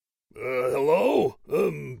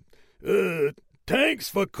Thanks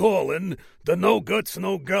for calling the No Guts,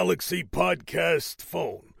 No Galaxy podcast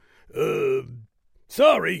phone.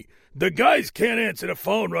 Sorry, the guys can't answer the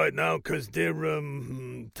phone right now because they're,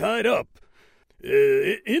 tied up.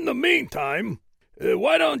 In the meantime,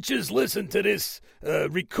 why don't you just listen to this,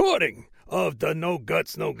 recording of the No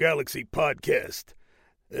Guts, No Galaxy podcast?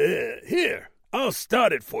 Here, I'll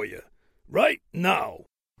start it for you, right now.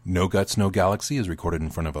 No Guts, No Galaxy is recorded in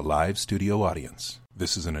front of a live studio audience.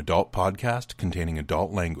 This is an adult podcast containing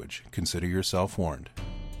adult language. Consider yourself warned.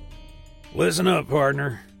 Listen up,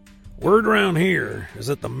 partner. Word around here is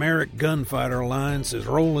that the Merrick Gunfighter Alliance is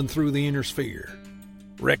rolling through the inner sphere.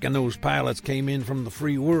 Reckon those pilots came in from the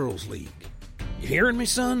Free Worlds League. You hearing me,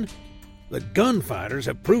 son? The gunfighters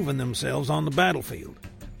have proven themselves on the battlefield.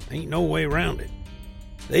 Ain't no way around it.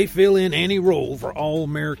 They fill in any role for all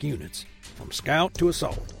Merrick units, from scout to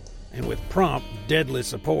assault, and with prompt, deadly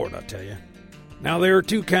support, I tell you. Now, there are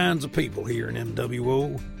two kinds of people here in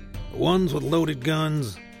MWO. The ones with loaded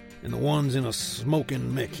guns, and the ones in a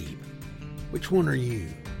smoking mech heap. Which one are you?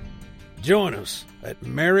 Join us at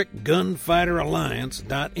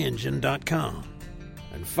MerrickGunfighterAlliance.engine.com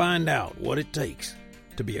and find out what it takes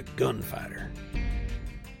to be a gunfighter.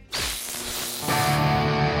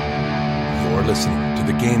 You're listening to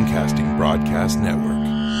the Gamecasting Broadcast Network.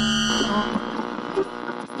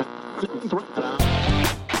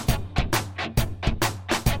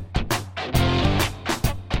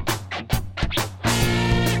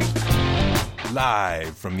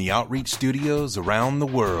 Live from the Outreach Studios around the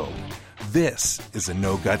world, this is a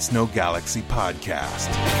No Guts, No Galaxy podcast.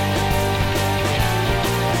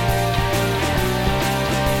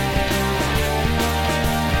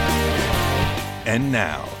 And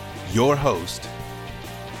now, your host,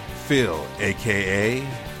 Phil, a.k.a.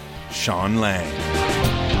 Sean Lang.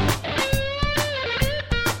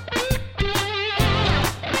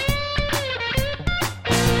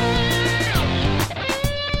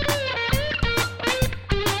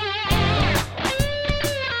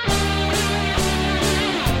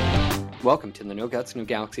 Welcome to the No Guts, No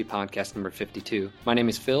Galaxy podcast number 52. My name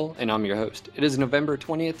is Phil, and I'm your host. It is November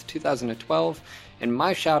 20th, 2012, and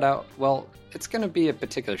my shout-out, well, it's going to be a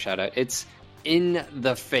particular shout-out. It's In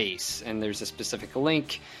the Face, and there's a specific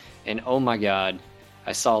link, and oh my god,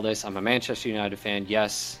 I saw this. I'm a Manchester United fan.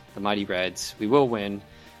 Yes, the Mighty Reds. We will win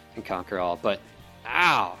and conquer all, but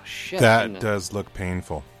ow, shit. That does look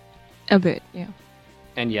painful. A bit, yeah.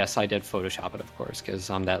 And yes, I did Photoshop it, of course, because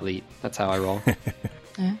I'm that elite. That's how I roll.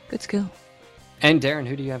 Yeah, good skill. And Darren,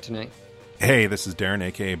 who do you have tonight? Hey, this is Darren,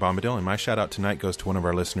 a.k.a. Bombadil, and my shout-out tonight goes to one of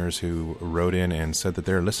our listeners who wrote in and said that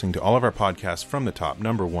they're listening to all of our podcasts from the top,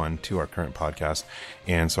 number one, to our current podcast.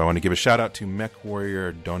 And so I want to give a shout-out to Mech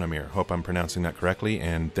Warrior Donamir. Hope I'm pronouncing that correctly,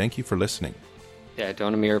 and thank you for listening. Yeah,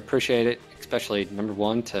 Donamir, appreciate it, especially number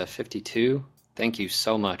 1 to 52. Thank you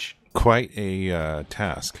so much. Quite a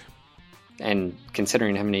task. And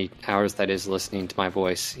considering how many hours that is listening to my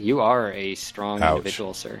voice, you are a strong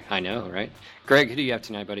individual, sir. I know, right? Greg, who do you have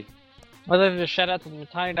tonight, buddy? I'd like to shout out to the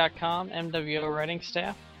Matani.com MWO writing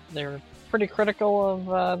staff. They're pretty critical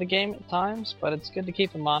of the game at times, but it's good to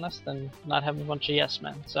keep them honest and not have a bunch of yes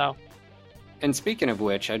men. So, and speaking of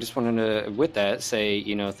which, I just wanted to, with that, say,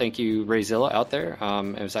 thank you, Rayzilla, out there.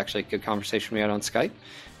 It was actually a good conversation we had on Skype.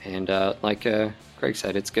 And like Greg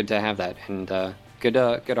said, it's good to have that. And good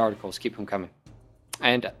articles. Keep them coming.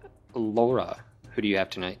 And Laura, who do you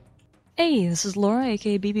have tonight? Hey, this is Laura,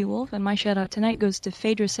 aka BB Wolf, and my shout out tonight goes to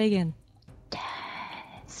Phaedra Sagan.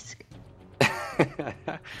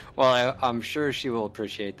 Well, I'm sure she will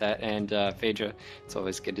appreciate that. And Phaedra, it's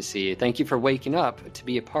always good to see you. Thank you for waking up to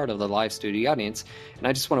be a part of the live studio audience. And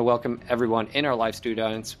I just want to welcome everyone in our live studio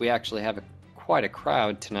audience. We actually have quite a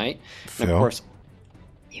crowd tonight. Phil? And of course,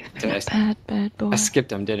 You've been a bad boy. I skipped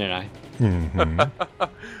them, didn't I? Mm-hmm.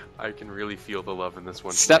 I can really feel the love in this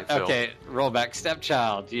one. Okay, roll back.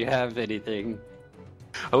 Stepchild, do you have anything?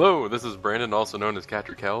 Hello, this is Brandon, also known as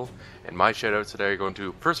Catrikel, and my shoutouts today are going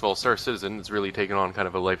to, first of all, Star Citizen. It's really taken on kind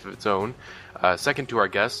of a life of its own. Second, to our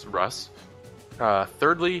guest, Russ.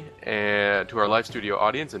 Thirdly, to our live studio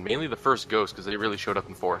audience, and mainly the first Ghost, because they really showed up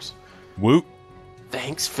in force. Whoop.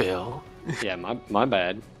 Thanks, Phil. Yeah, my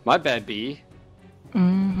bad. My bad, B.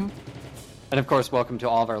 Mm-hmm. And of course, welcome to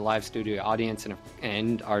all of our live studio audience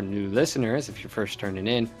and our new listeners. If you're first turning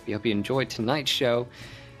in, we hope you enjoyed tonight's show.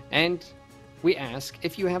 And we ask,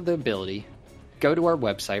 if you have the ability, go to our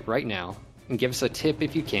website right now and give us a tip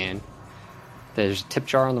if you can. There's a tip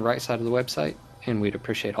jar on the right side of the website, and we'd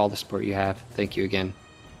appreciate all the support you have. Thank you again.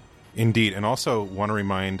 Indeed, and also want to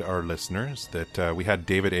remind our listeners that we had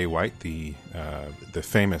David A. White, the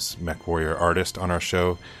famous Mech Warrior artist, on our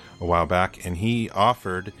show a while back, and he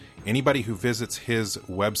offered anybody who visits his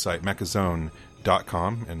website,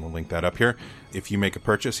 mechazone.com, and we'll link that up here. If you make a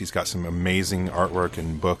purchase, he's got some amazing artwork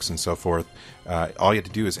and books and so forth. All you have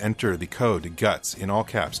to do is enter the code GUTS in all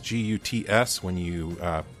caps, GUTS, when you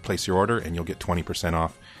place your order, and you'll get 20%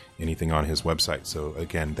 off anything on his website. So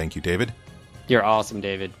again, thank you, David. You're awesome,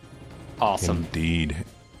 David. Awesome. Indeed.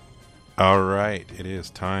 All right, it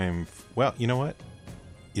is time. Well, you know what?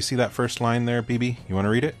 You see that first line there, BB? You want to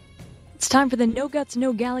read it? It's time for the No Guts,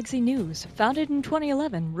 No Galaxy News, founded in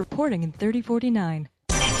 2011, reporting in 3049.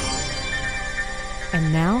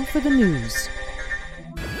 And now for the news.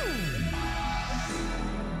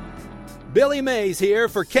 Billy Mays here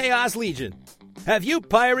for Chaos Legion. Have you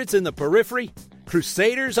pirates in the periphery?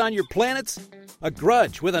 Crusaders on your planets? A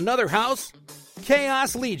grudge with another house?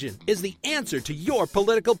 Chaos Legion is the answer to your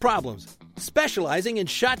political problems. Specializing in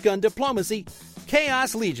shotgun diplomacy,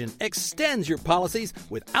 Chaos Legion extends your policies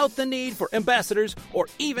without the need for ambassadors or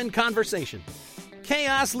even conversation.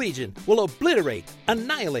 Chaos Legion will obliterate,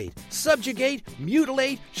 annihilate, subjugate,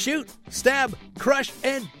 mutilate, shoot, stab, crush,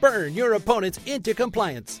 and burn your opponents into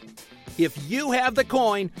compliance. If you have the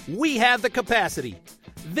coin, we have the capacity.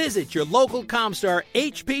 Visit your local Comstar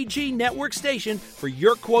HPG network station for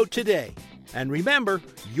your quote today. And remember,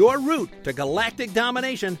 your route to galactic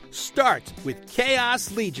domination starts with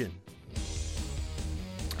Chaos Legion.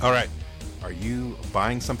 All right. Are you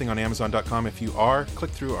buying something on Amazon.com? If you are,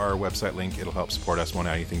 click through our website link. It'll help support us. Won't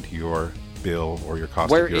add anything to your bill or your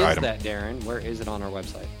cost of your item. Where is that, Darren? Where is it on our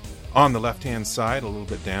website? On the left-hand side, a little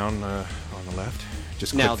bit down on the left.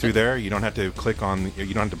 Just click through there. You don't have to click on.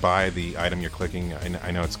 You don't have to buy the item you're clicking.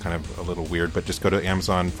 I know it's kind of a little weird, but just go to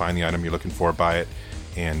Amazon, find the item you're looking for, buy it,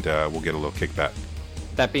 and we'll get a little kickback.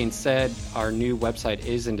 That being said, our new website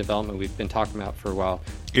is in development. We've been talking about it for a while.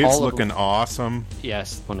 It's looking awesome.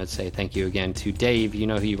 Yes, I wanted to say thank you again to Dave. You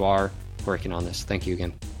know who you are, working on this. Thank you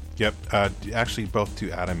again. Yep. Actually, both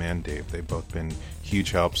to Adam and Dave. They've both been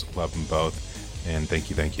huge helps. Love them both. And thank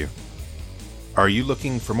you. Are you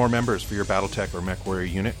looking for more members for your Battletech or MechWarrior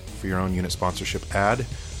unit for your own unit sponsorship ad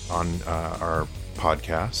on our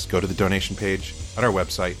podcast? Go to the donation page at our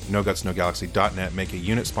website, nogutsnogalaxy.net. Make a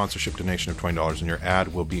unit sponsorship donation of $20, and your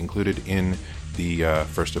ad will be included in the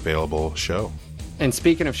first available show. And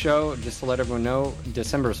speaking of show, just to let everyone know,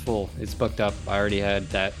 December is full. It's booked up. I already had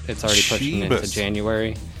that. It's already pushing into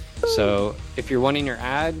January. So if you're wanting your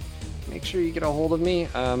ad, make sure you get a hold of me.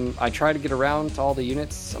 I try to get around to all the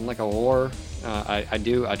units. I'm like a whore. I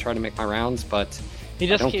do. I try to make my rounds, but he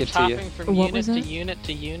just keeps hopping from unit to unit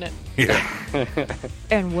to unit. Yeah.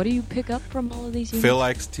 And what do you pick up from all of these units? Phil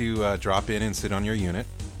likes to drop in and sit on your unit.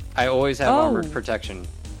 I always have armored protection.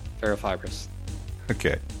 Ferrofibrous.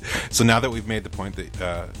 Okay. So now that we've made the point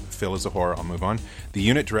that Phil is a whore, I'll move on. The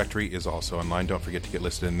unit directory is also online. Don't forget to get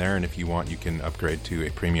listed in there. And if you want, you can upgrade to a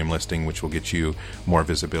premium listing, which will get you more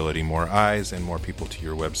visibility, more eyes, and more people to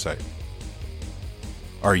your website.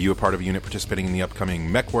 Are you a part of a unit participating in the upcoming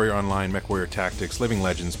MechWarrior Online, MechWarrior Tactics, Living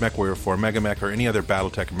Legends, MechWarrior 4, Megamech, or any other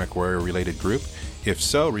Battletech or MechWarrior related group? If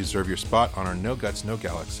so, reserve your spot on our No Guts, No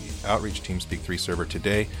Galaxy Outreach TeamSpeak 3 server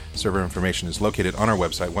today. Server information is located on our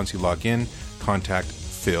website. Once you log in, contact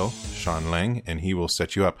Phil, Sean Lang, and he will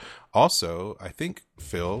set you up. Also, I think,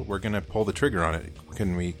 Phil, we're going to pull the trigger on it.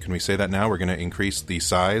 Can we say that now? We're going to increase the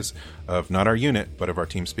size of not our unit, but of our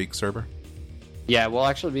TeamSpeak server? Yeah, we'll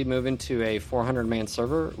actually be moving to a 400-man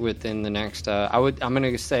server within the next, I'm going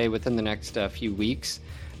to say within the next few weeks.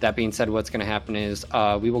 That being said, what's going to happen is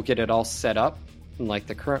we will get it all set up like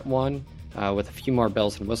the current one with a few more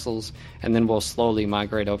bells and whistles, and then we'll slowly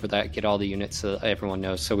migrate over that, get all the units so that everyone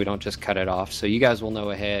knows, so we don't just cut it off. So you guys will know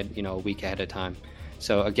ahead, a week ahead of time.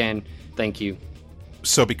 So again, thank you.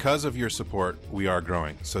 So because of your support, we are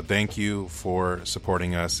growing. So thank you for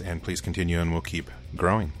supporting us, and please continue, and we'll keep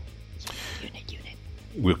growing. Unit.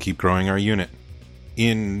 We'll keep growing our unit.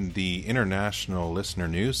 In the international listener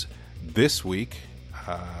news this week,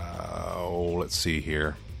 let's see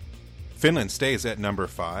here. Finland stays at number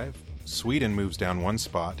 5. Sweden moves down 1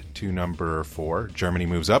 spot to number 4. Germany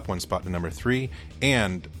moves up 1 spot to number 3.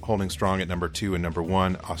 And holding strong at number 2 and number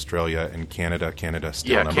 1, Australia and Canada. Canada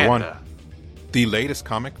still number 1. The latest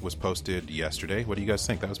comic was posted yesterday. What do you guys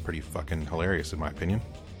think? That was pretty fucking hilarious in my opinion.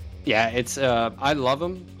 Yeah, it's I love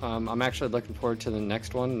them. I'm actually looking forward to the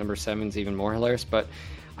next one. Number 7's even more hilarious, but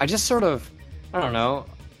I just sort of, I don't know.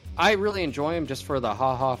 I really enjoy them just for the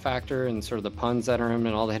ha-ha factor and sort of the puns that are in them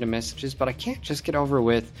and all the hidden messages, but I can't just get over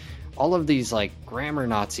with all of these, like, grammar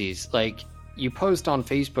Nazis. Like, you post on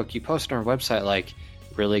Facebook, you post on our website, like,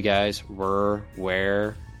 really, guys, were,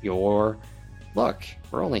 where, your. Look,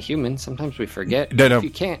 we're only human. Sometimes we forget. No.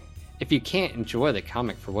 if you can't enjoy the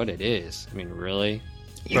comic for what it is, I mean, really?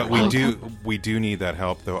 But we do need that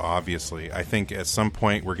help, though, obviously. I think at some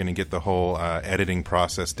point we're going to get the whole editing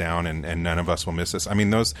process down, and none of us will miss this. I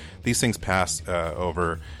mean, these things pass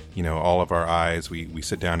over, all of our eyes. We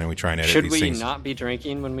sit down and we try and edit these things. Should we not be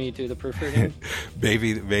drinking when we do the proofreading?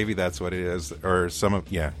 Maybe that's what it is. Or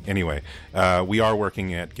anyway. We are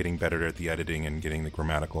working at getting better at the editing and getting the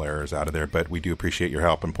grammatical errors out of there, but we do appreciate your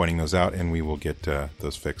help in pointing those out, and we will get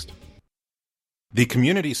those fixed. The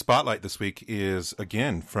community spotlight this week is,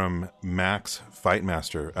 again, from Max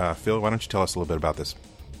Fightmaster. Phil, why don't you tell us a little bit about this?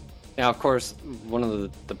 Now, of course, one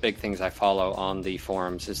of the big things I follow on the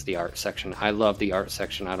forums is the art section. I love the art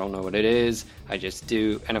section. I don't know what it is. I just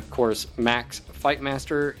do. And, of course, Max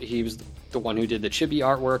Fightmaster, he was the one who did the chibi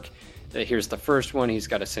artwork. Here's the first one. He's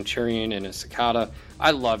got a Centurion and a Cicada.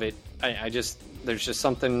 I love it. There's just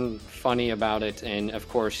something funny about it, and of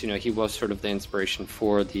course, he was sort of the inspiration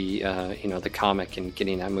for the, the comic and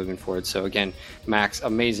getting that moving forward. So again, Max,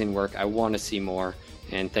 amazing work. I want to see more,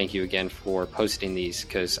 and thank you again for posting these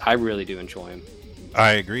because I really do enjoy them.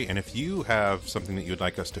 I agree, and if you have something that you'd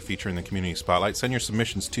like us to feature in the community spotlight, send your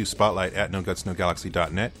submissions to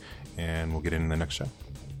spotlight@nogutsnogalaxy.net, and we'll get in the next show.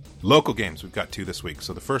 Local games, we've got 2 this week.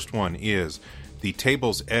 So the first one is the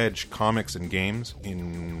Table's Edge Comics and Games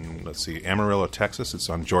in, Amarillo, Texas. It's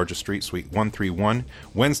on Georgia Street, Suite 131,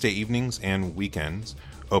 Wednesday evenings and weekends.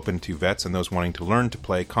 Open to vets and those wanting to learn to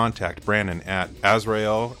play. Contact Brandon at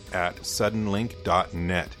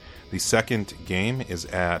Azrael@suddenlink.net. The second game is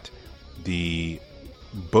at the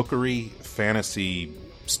Bookery Fantasy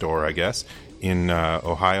Store, I guess, in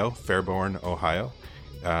Ohio, Fairborn, Ohio.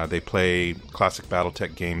 They play classic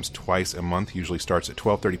BattleTech games twice a month. Usually starts at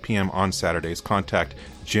 12:30 p.m. on Saturdays. Contact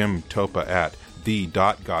Jim Topa at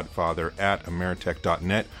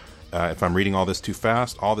the.godfather@ameritech.net. If I'm reading all this too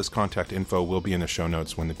fast, all this contact info will be in the show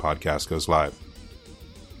notes when the podcast goes live.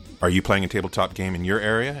 Are you playing a tabletop game in your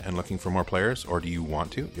area and looking for more players, or do you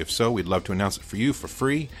want to? If so, we'd love to announce it for you for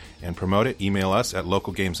free and promote it. Email us at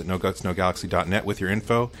localgames@nogutsnogalaxy.net with your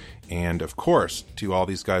info. And, of course, to all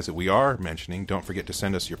these guys that we are mentioning, don't forget to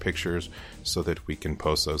send us your pictures so that we can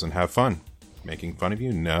post those and have fun. Making fun of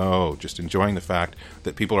you? No, just enjoying the fact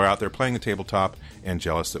that people are out there playing the tabletop and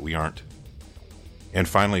jealous that we aren't. And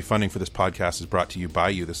finally, funding for this podcast is brought to you by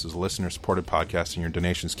you. This is a listener-supported podcast, and your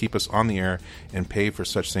donations keep us on the air and pay for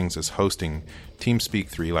such things as hosting, TeamSpeak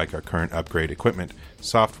 3, like our current upgrade equipment,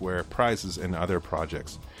 software, prizes, and other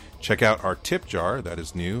projects. Check out our tip jar. That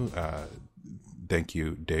is new. Thank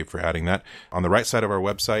you, Dave, for adding that. On the right side of our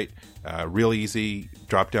website, real easy,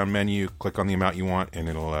 drop-down menu, click on the amount you want, and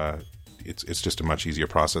it'll... It's just a much easier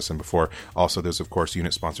process than before. Also, there's, of course,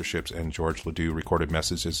 unit sponsorships and George Ledoux recorded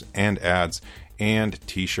messages and ads and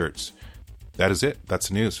T-shirts. That is it. That's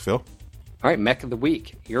the news. Phil? All right, Mech of the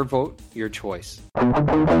Week. Your vote, your choice.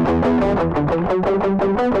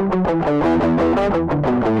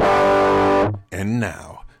 And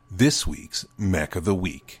now, this week's Mech of the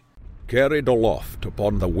Week. Carried aloft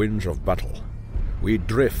upon the winds of battle, we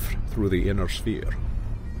drift through the inner sphere,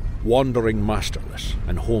 wandering masterless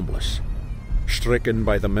and homeless, stricken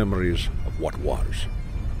by the memories of what was.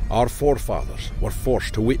 Our forefathers were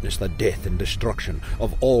forced to witness the death and destruction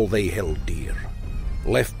of all they held dear,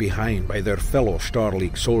 left behind by their fellow Star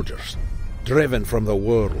League soldiers, driven from the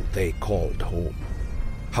world they called home,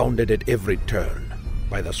 hounded at every turn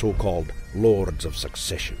by the so-called Lords of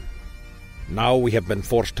Succession. Now we have been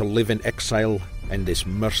forced to live in exile and this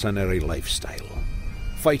mercenary lifestyle,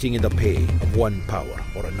 fighting in the pay of one power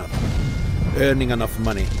or another, earning enough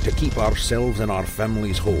money to keep ourselves and our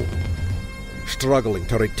families whole, struggling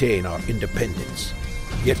to retain our independence.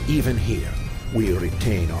 Yet even here, we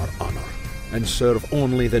retain our honor and serve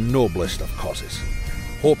only the noblest of causes,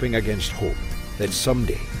 hoping against hope that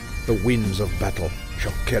someday the winds of battle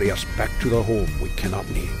shall carry us back to the home we cannot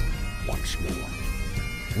name once more.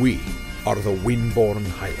 We are the Windborn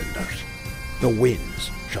Highlanders. The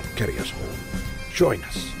winds shall carry us home. Join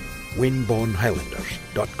us,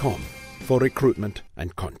 windbornhighlanders.com, for recruitment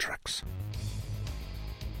and contracts.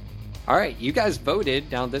 All right, you guys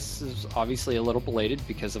voted. Now, this is obviously a little belated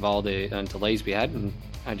because of all the delays we had, and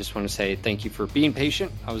I just want to say thank you for being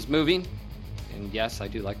patient. I was moving, and yes, I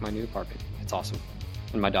do like my new apartment. It's awesome,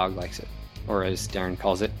 and my dog likes it, or as Darren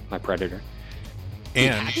calls it, my predator.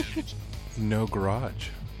 And no garage.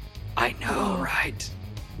 I know, right?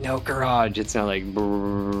 No garage. It's not like...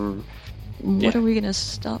 Brrr. What are we going to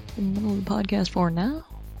stop in the middle of the podcast for now?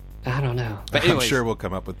 I don't know. But anyways, I'm sure we'll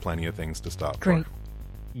come up with plenty of things to stop Great. for.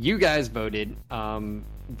 You guys voted. The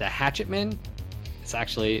Hatchetman. It's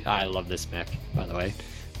actually... I love this mech, by the way.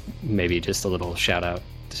 Maybe just a little shout out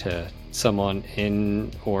to someone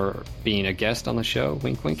in or being a guest on the show.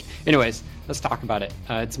 Wink, wink. Anyways, let's talk about it.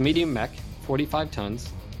 It's a medium mech, 45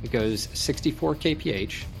 tons. It goes 64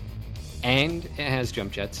 kph, and it has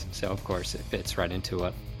jump jets, so of course it fits right into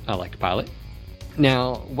what I like to pilot.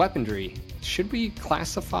 Now, weaponry. Should we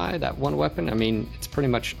classify that one weapon? I mean, it's pretty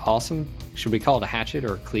much awesome. Should we call it a hatchet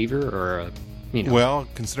or a cleaver or a, you know? Well,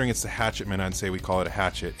 considering it's the Hatchetman, I'd say we call it a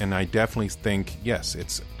hatchet. And I definitely think, yes,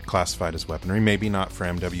 it's classified as weaponry. Maybe not for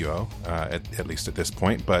MWO, at least at this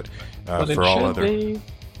point, but for all other... Be.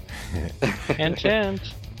 Hint, hint.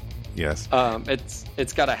 Yes.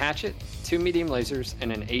 It's got a hatchet, 2 medium lasers,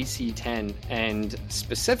 and an AC-10. And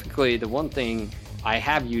specifically, the one thing... I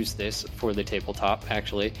have used this for the tabletop,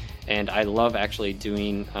 actually, and I love actually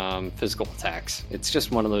doing physical attacks. It's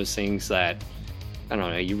just one of those things that, I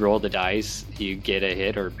don't know, you roll the dice, you get a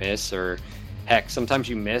hit or miss, or heck, sometimes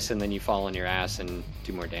you miss and then you fall on your ass and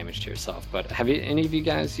do more damage to yourself. But have any of you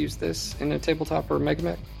guys used this in a tabletop or Mega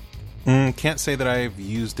Mech? Can't say that I've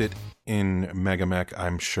used it in Mega Mech.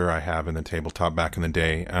 I'm sure I have in the tabletop back in the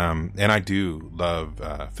day. And I do love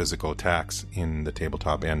physical attacks in the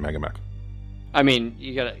tabletop and Mega Mech. I mean,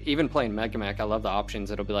 you gotta, even playing Mega Mech, I love the options.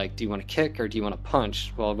 It'll be like, do you want to kick or do you want to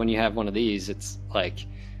punch? Well, when you have one of these, it's like,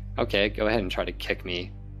 okay, go ahead and try to kick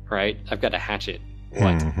me, right? I've got a hatchet.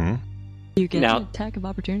 What? Mm-hmm. You get an attack of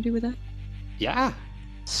opportunity with that? Yeah.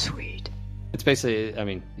 Sweet. It's basically, I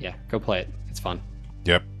mean, yeah, go play it. It's fun.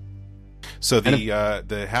 Yep. So the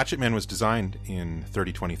Hatchetman was designed in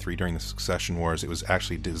 3023 during the Succession Wars. It was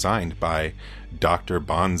actually designed by Dr.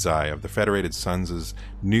 Banzai of the Federated Sons'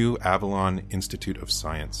 new Avalon Institute of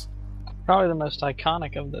Science. Probably the most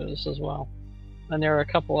iconic of those as well. And there are a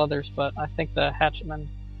couple others, but I think the Hatchetman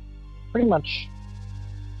pretty much...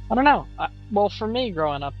 I don't know. Well, for me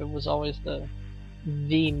growing up, it was always the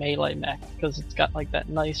melee mech, because it's got like that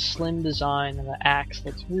nice slim design and the axe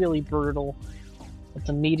that's really brutal. It's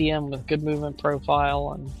a medium with good movement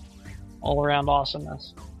profile and all-around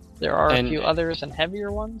awesomeness. There are a few others and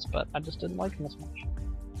heavier ones, but I just didn't like them as much.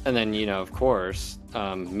 And then, you know, of course,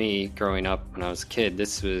 me growing up when I was a kid,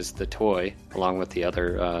 this was the toy, along with the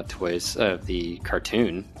other toys of the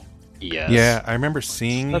cartoon. Yes. Yeah, I remember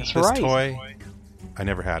seeing this right. toy. I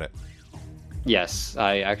never had it. Yes,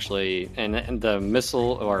 I actually... And the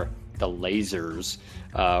missile, or the lasers,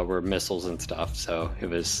 were missiles and stuff, so it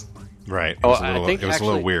was... Right. It was a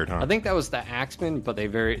little weird, huh? I think that was the Axeman, but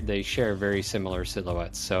they share very similar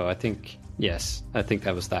silhouettes. So I think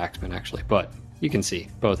that was the Axeman, actually. But you can see,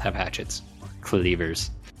 both have hatchets, cleavers.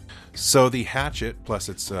 So the hatchet, plus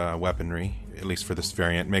its weaponry, at least for this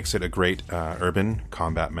variant, makes it a great urban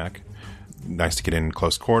combat mech. Nice to get in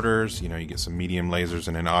close quarters. You know, you get some medium lasers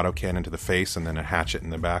and an autocannon to the face, and then a hatchet in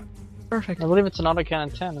the back. Perfect. I believe it's an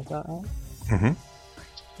autocannon 10, is that right? Mm-hmm.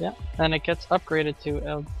 Yeah, and it gets upgraded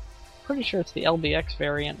to... pretty sure it's the LBX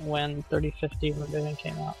variant when 3050 Rebellion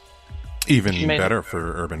came out. Even better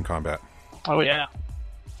for urban combat. Oh, yeah.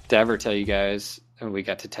 Did I ever tell you guys we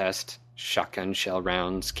got to test shotgun shell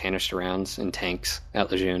rounds, canister rounds, and tanks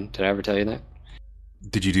at Lejeune? Did I ever tell you that?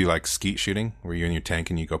 Did you do like skeet shooting, where you're in your tank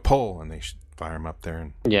and you go pull and they fire them up there?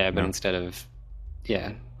 And but instead of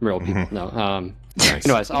real people, no. Nice.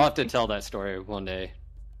 Anyways, I'll have to tell that story one day,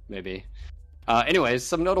 maybe. Anyways,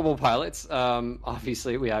 some notable pilots.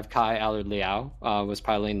 Obviously, we have Kai Allard Liao was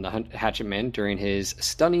piloting the Hatchetman during his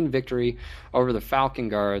stunning victory over the Falcon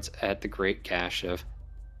Guards at the Great Gash of,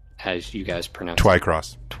 as you guys pronounce it,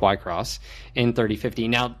 Twycross in 3050.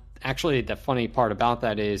 Now, actually, the funny part about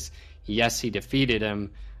that is, yes, he defeated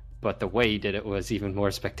him, but the way he did it was even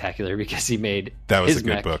more spectacular because he made that was his a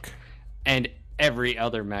good mech book, and every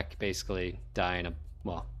other mech basically die in a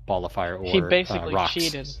ball of fire or he basically rocks.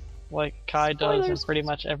 cheated. Like Kai does in pretty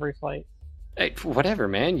much every fight. Hey, whatever,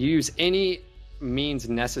 man. You use any means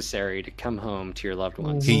necessary to come home to your loved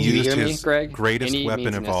ones. He Do you used hear me, his Greg? greatest Any weapon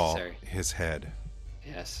means of all, necessary. his head.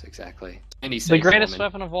 Yes, exactly. And he The saves greatest a woman.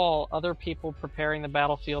 weapon of all, other people preparing the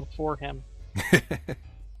battlefield for him.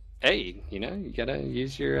 Hey, you know, you gotta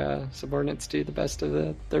use your subordinates to the best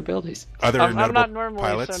of their abilities. Other I'm notable not normally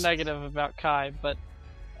pilots? so negative about Kai, but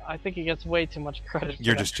I think he gets way too much credit.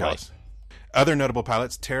 You're for just that jealous. fight. Other notable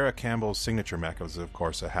pilots, Tara Campbell's signature mech was, of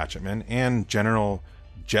course, a Hatchetman, and General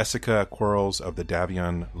Jessica Quarles of the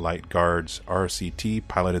Davion Light Guards RCT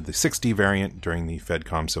piloted the 60 variant during the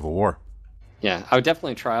FedCom Civil War. Yeah, I would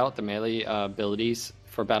definitely try out the melee abilities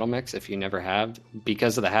for battle mechs if you never have.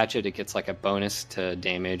 Because of the hatchet, it gets like a bonus to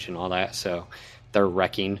damage and all that, so they're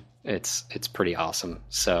wrecking. It's pretty awesome,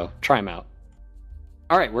 so try them out.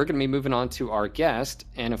 All right, we're going to be moving on to our guest.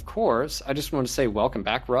 And of course, I just want to say welcome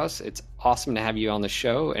back, Russ. It's awesome to have you on the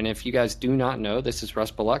show. And if you guys do not know, this is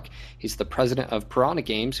Russ Bullock. He's the president of Piranha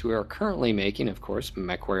Games, who are currently making, of course,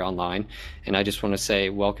 MechWarrior Online. And I just want to say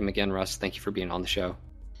welcome again, Russ. Thank you for being on the show.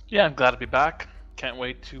 Yeah, I'm glad to be back. Can't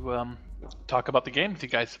wait to talk about the game with you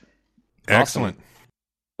guys. Excellent. Awesome.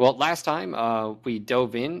 Well, last time we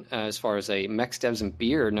dove in as far as a Mechs, Devs, and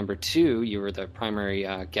Beer #2. You were the primary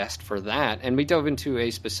guest for that. And we dove into a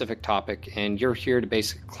specific topic, and you're here to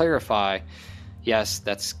basically clarify, yes,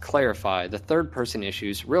 that's clarify, the third-person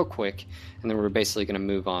issues real quick, and then we're basically going to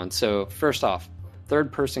move on. So first off,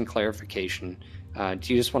 third-person clarification. Do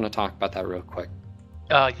you just want to talk about that real quick?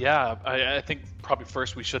 Yeah, I think probably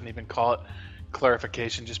first we shouldn't even call it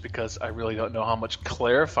clarification, just because I really don't know how much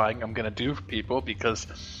clarifying I'm going to do for people, because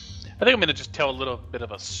I think I'm going to just tell a little bit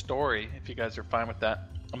of a story, if you guys are fine with that.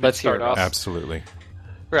 Let's start off. Absolutely.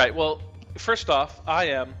 Right, well, first off, I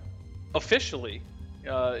am officially,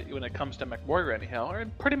 when it comes to MechWarrior anyhow, or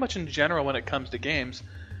pretty much in general when it comes to games,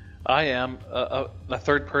 I am a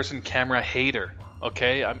third-person camera hater,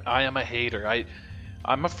 okay? I am a hater.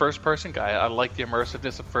 I'm a first-person guy. I like the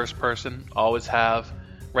immersiveness of first-person, always have,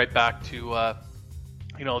 right back to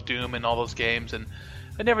Doom and all those games, and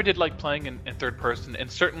I never did like playing in third person, and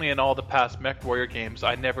certainly in all the past MechWarrior games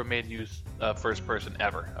I never made use of first person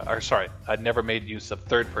ever. I never made use of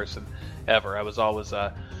third person ever. I was always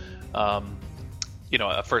a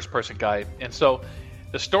first person guy. And so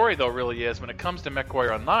the story though really is, when it comes to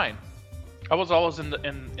MechWarrior Online, I was always in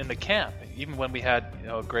the camp, even when we had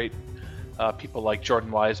great people like Jordan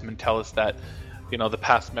Wiseman tell us that the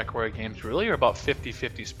past MechWarrior games really are about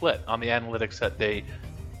 50-50 split on the analytics that they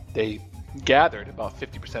gathered. About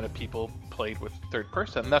 50% of people played with third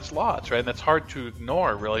person. And that's lots, right? And that's hard to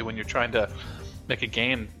ignore, really, when you're trying to make a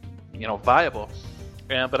game, viable.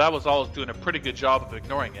 But I was always doing a pretty good job of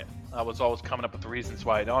ignoring it. I was always coming up with the reasons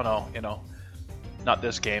why, not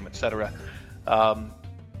this game, etc.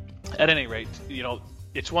 At any rate,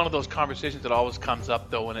 it's one of those conversations that always comes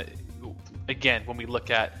up, though, when we look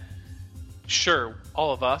at, sure,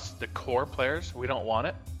 all of us, the core players, we don't want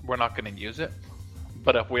it. We're not going to use it.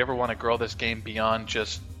 But if we ever want to grow this game beyond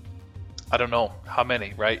just, I don't know how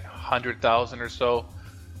many, right? 100,000 or so.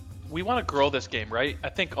 We want to grow this game, right? I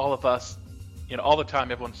think all of us, all the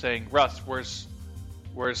time everyone's saying, Russ, where's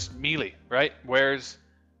Melee, right? Where's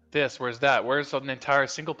this? Where's that? Where's an entire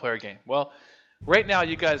single player game? Well, right now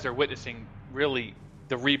you guys are witnessing really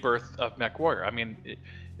the rebirth of MechWarrior. I mean,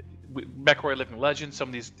 MechWarrior Living Legends, some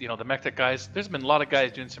of these, the MechTech guys, there's been a lot of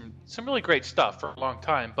guys doing some really great stuff for a long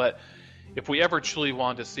time, but if we ever truly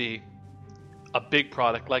want to see a big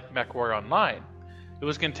product like MechWarrior Online, it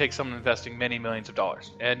was going to take someone investing many millions of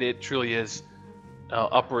dollars, and it truly is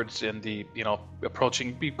upwards in the,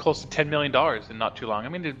 approaching, be close to $10 million in not too long. I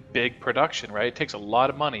mean, it's big production, right? It takes a lot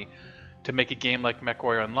of money to make a game like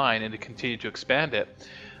MechWarrior Online and to continue to expand it.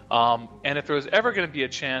 And if there was ever going to be a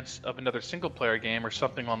chance of another single-player game or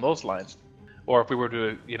something on those lines, or if we were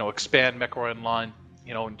to, expand MechWarrior Online,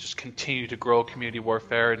 and just continue to grow community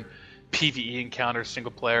warfare and PvE encounters,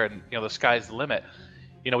 single-player, and the sky's the limit,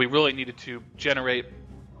 we really needed to generate.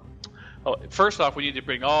 First off, we need to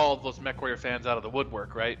bring all of those MechWarrior fans out of the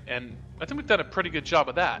woodwork, right? And I think we've done a pretty good job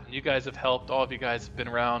of that. You guys have helped. All of you guys have been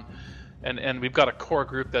around, and we've got a core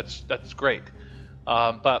group that's great.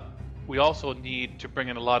 But we also need to bring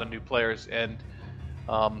in a lot of new players, and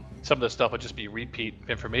some of the stuff will just be repeat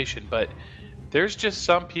information. But there's just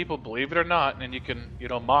some people, believe it or not, and you can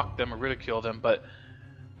mock them or ridicule them, but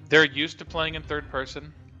they're used to playing in third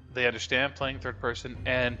person. They understand playing third person,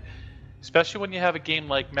 and especially when you have a game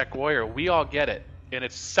like MechWarrior, we all get it, and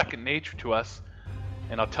it's second nature to us.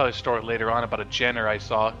 And I'll tell you a story later on about a Jenner I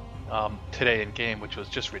saw today in game, which was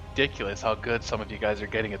just ridiculous how good some of you guys are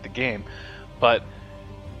getting at the game. But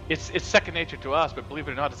it's second nature to us, but believe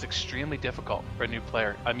it or not, it's extremely difficult for a new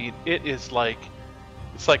player. I mean, it's like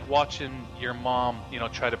watching your mom,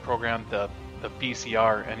 try to program the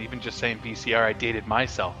VCR, and even just saying VCR, I dated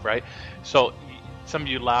myself, right? So some of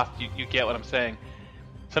you laughed, you get what I'm saying.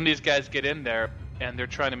 Some of these guys get in there and they're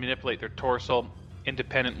trying to manipulate their torso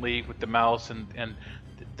independently with the mouse and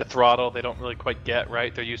the throttle. They don't really quite get,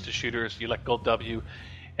 right? They're used to shooters. You let go W.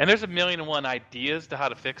 And there's 1,000,001 ideas to how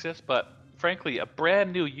to fix this, but frankly, a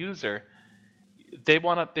brand new user, they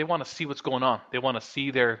want to see what's going on. They want to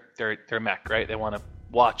see their mech, right? They want to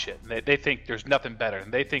watch it. They think there's nothing better,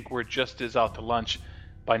 and they think we're just as out to lunch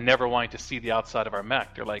by never wanting to see the outside of our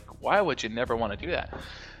mech. They're like, why would you never want to do that?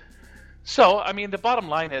 So, I mean, the bottom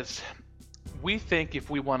line is, we think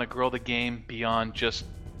if we want to grow the game beyond just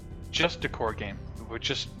a core game, we're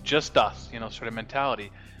just us, sort of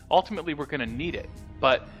mentality, ultimately we're going to need it.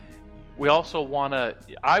 But we also want to,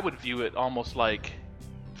 I would view it almost like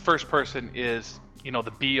first person is,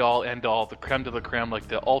 the be all end all, the creme de la creme, like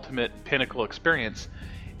the ultimate pinnacle experience.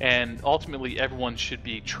 And ultimately everyone should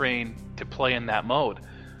be trained to play in that mode.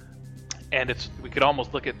 And we could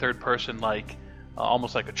almost look at third person like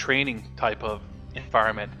almost like a training type of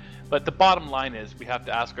environment. But the bottom line is we have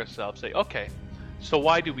to ask ourselves, say, okay, so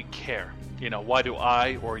why do we care? Why do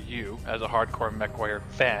I or you, as a hardcore MechWarrior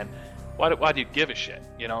fan, why do you give a shit?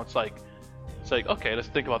 It's like, okay, let's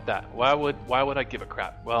think about that. Why would I give a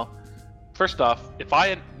crap? Well, first off, if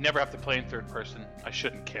I never have to play in third person, I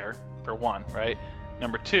shouldn't care, for one, right?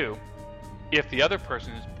 Number two, if the other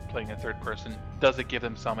person is playing in third person, does it give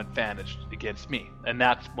them some advantage against me? And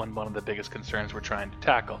that's one of the biggest concerns we're trying to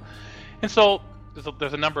tackle. And so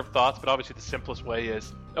there's a number of thoughts, but obviously the simplest way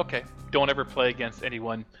is, okay, don't ever play against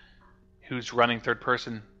anyone who's running third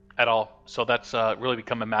person at all. So that's really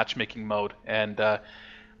become a matchmaking mode. And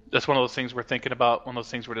that's one of those things we're thinking about, one of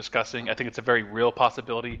those things we're discussing. I think it's a very real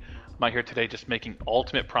possibility. I'm not here today just making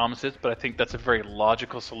ultimate promises, but I think that's a very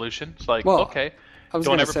logical solution. It's like, okay,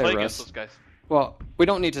 don't ever play against those guys. Well, we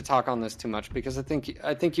don't need to talk on this too much because I think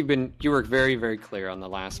you were very, very clear on the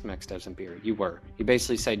last Mech Devs and Beer. You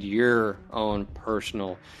basically said your own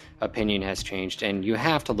personal opinion has changed, and you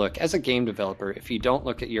have to look as a game developer. If you don't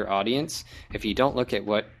look at your audience, if you don't look at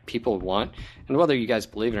what people want, and whether you guys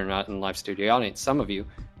believe it or not in the live studio audience, some of you,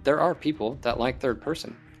 there are people that like third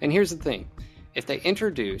person. And here's the thing: if they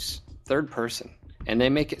introduce third person and they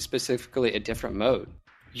make it specifically a different mode,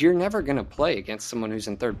 you're never going to play against someone who's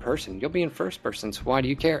in third person. You'll be in first person, so why do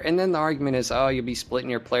you care? And then the argument is, oh, you'll be splitting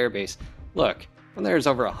your player base. Look, when there's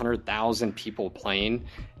over 100,000 people playing,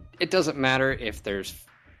 it doesn't matter if there's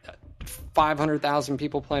 500,000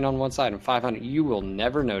 people playing on one side and 500. You will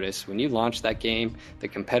never notice when you launch that game, the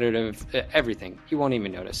competitive, everything. You won't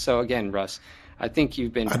even notice. So again, Russ, I think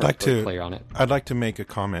you've been perfectly clear on it. I'd like to make a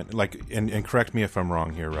comment, and correct me if I'm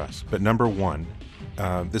wrong here, Russ. But number one,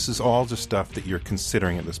 this is all just stuff that you're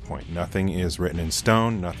considering at this point. Nothing is written in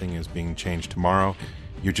stone. Nothing is being changed tomorrow.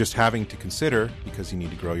 You're just having to consider, because you need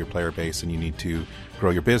to grow your player base and you need to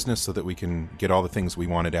grow your business so that we can get all the things we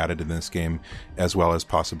wanted added in this game, as well as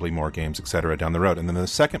possibly more games, etc., down the road. And then the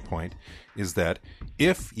second point is that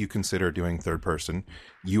if you consider doing third person,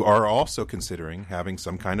 you are also considering having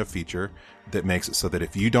some kind of feature that makes it so that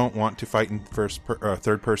if you don't want to fight in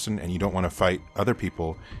third person and you don't want to fight other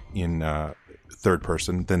people in third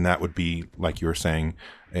person, then that would be, like you were saying,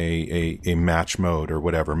 a match mode or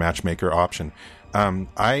whatever, matchmaker option.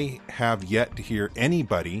 I have yet to hear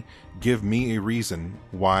anybody give me a reason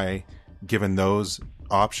why, given those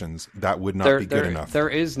options, that would not be good enough. There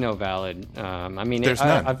is no valid. I've none.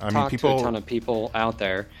 talked to a ton of people out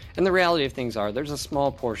there, and the reality of things are, there's a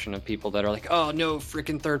small portion of people that are like, oh no,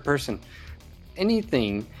 freaking third person.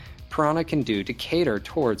 Anything Piranha can do to cater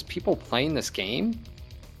towards people playing this game,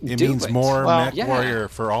 it means more MechWarrior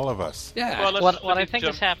for all of us. Yeah. Well, what I think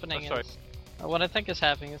is happening is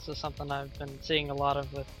this is something I've been seeing a lot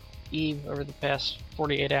of with Eve over the past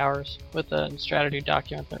 48 hours with the strategy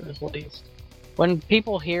document that was released. When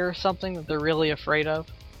people hear something that they're really afraid of,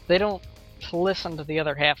 they don't listen to the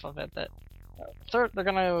other half of it. That they're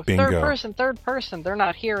going to third person. They're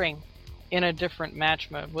not hearing in a different match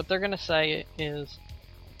mode. What they're going to say is,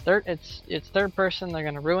 it's third person. They're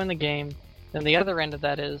going to ruin the game. Then the other end of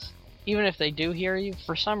that is, even if they do hear you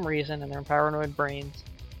for some reason in their paranoid brains,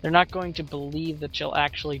 they're not going to believe that you'll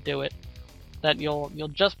actually do it. That you'll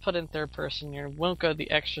just put in third person. You won't go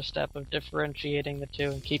the extra step of differentiating the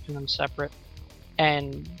two and keeping them separate.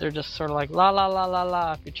 And they're just sort of like la la la la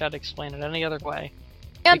la if you try to explain it any other way.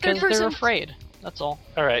 Yeah, because they're afraid. That's all.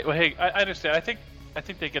 All right. Well, hey, I understand. I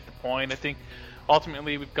think they get the point. I think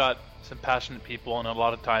ultimately we've got some passionate people, and a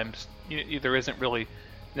lot of times there isn't really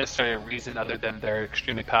necessarily a reason other than they're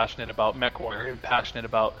extremely passionate about MechWarrior and passionate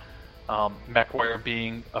about MechWarrior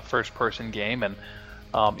being a first-person game, and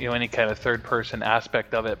any kind of third-person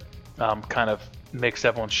aspect of it kind of makes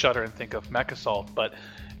everyone shudder and think of MechAssault. But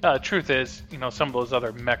truth is, some of those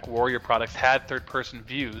other MechWarrior products had third-person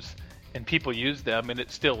views, and people used them, and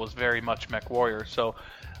it still was very much MechWarrior. So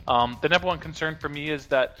the number one concern for me is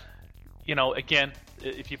that, again,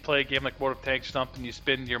 if you play a game like World of Tanks or something, you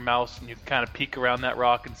spin your mouse and you kind of peek around that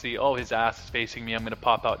rock and see, oh, his ass is facing me, I'm going to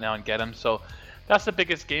pop out now and get him. So that's the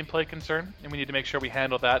biggest gameplay concern, and we need to make sure we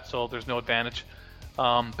handle that so there's no advantage.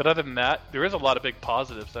 But other than that, there is a lot of big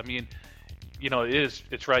positives. I mean,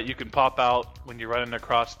 it's right. You can pop out when you're running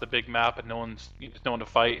across the big map and there's no one to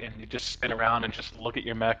fight, and you just spin around and just look at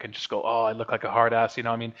your mech and just go, oh, I look like a hard ass.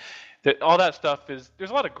 All that stuff there's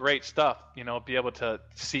a lot of great stuff. Be able to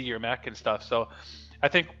see your mech and stuff. So I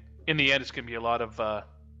think in the end, it's going to be a lot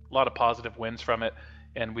of positive wins from it,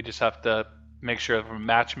 and we just have to make sure from a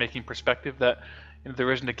matchmaking perspective that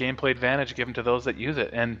there isn't a gameplay advantage given to those that use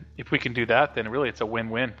it. And if we can do that, then really it's a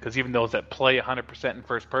win-win, because even those that play 100% in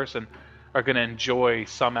first person are going to enjoy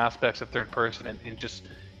some aspects of third person and just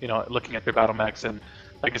looking at their battle mechs and,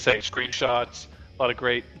 like I say, screenshots, a lot of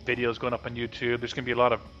great videos going up on YouTube. There's going to be a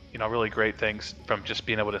lot of really great things from just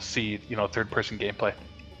being able to see third person gameplay.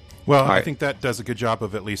 Well, I think that does a good job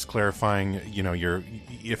of at least clarifying,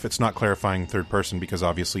 if it's not clarifying third person, because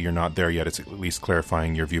obviously you're not there yet, it's at least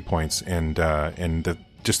clarifying your viewpoints and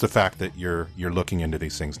just the fact that you're looking into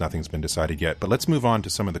these things. Nothing's been decided yet. But let's move on to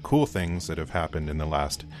some of the cool things that have happened in the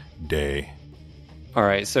last day. All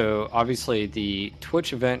right, so obviously the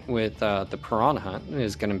Twitch event with the Piranha Hunt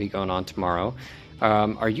is going to be going on tomorrow.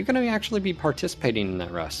 Are you going to actually be participating in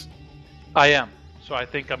that, Russ? I am. So I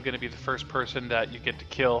think I'm going to be the first person that you get to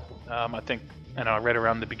kill. I think, right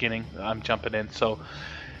around the beginning, I'm jumping in. So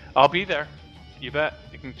I'll be there. You bet.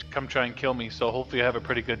 You can come try and kill me. So hopefully I have a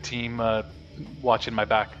pretty good team watching my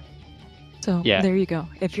back. So there you go.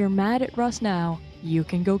 If you're mad at Russ now, you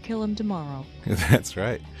can go kill him tomorrow. That's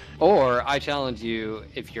right. Or I challenge you,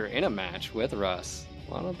 if you're in a match with Russ,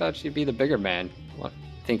 why don't about you be the bigger man?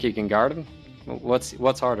 Think you can guard him?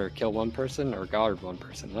 What's harder, kill one person or guard one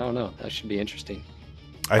person? I don't know. That should be interesting.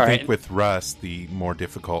 I think with Russ, the more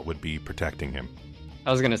difficult would be protecting him.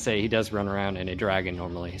 I was going to say, he does run around in a dragon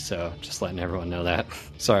normally, so just letting everyone know that.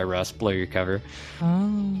 Sorry, Russ, blow your cover.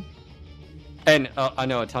 Oh. And I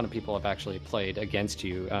know a ton of people have actually played against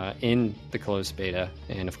you in the closed beta,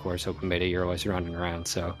 and of course, open beta, you're always running around,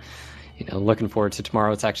 so... looking forward to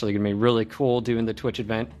tomorrow. It's actually going to be really cool doing the Twitch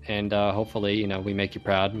event, and hopefully, we make you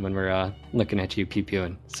proud when we're looking at you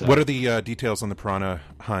pew-pewing. So. What are the details on the Piranha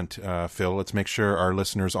Hunt, Phil? Let's make sure our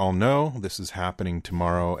listeners all know this is happening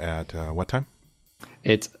tomorrow at what time?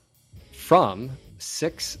 It's from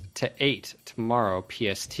 6 to 8 tomorrow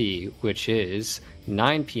PST, which is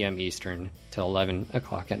 9 p.m. Eastern till 11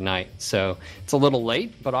 o'clock at night. So it's a little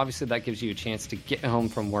late, but obviously that gives you a chance to get home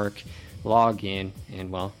from work, log in,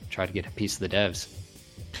 and try to get a piece of the devs.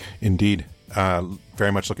 Indeed.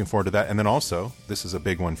 Very much looking forward to that. And then also, this is a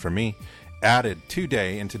big one for me, added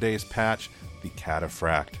today in today's patch, the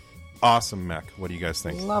Cataphract. Awesome mech. What do you guys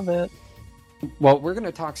think? Love it. Well, we're going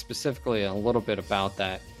to talk specifically a little bit about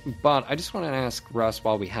that, but I just want to ask Russ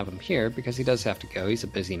while we have him here, because he does have to go. He's a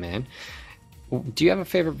busy man. Do you have a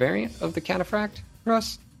favorite variant of the Cataphract,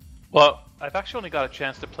 Russ? Well, I've actually only got a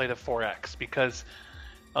chance to play the 4X because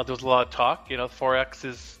there was a lot of talk.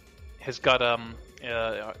 4X has got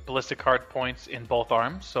ballistic hard points in both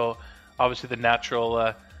arms, so obviously the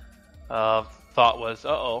natural thought was,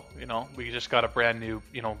 we just got a brand new,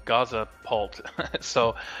 Gaza Pult.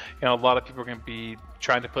 So, a lot of people are going to be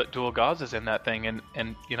trying to put dual Gazas in that thing,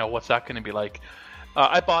 and what's that going to be like?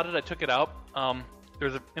 I bought it, I took it out.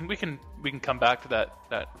 And we can come back to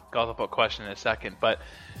that Gaza Pult question in a second. But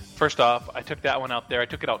first off, I took that one out there. I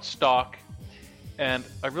took it out stock, and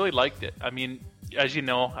I really liked it. I mean, as you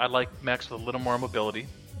know, I like mechs with a little more mobility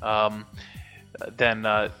than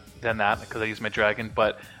that, because I use my dragon.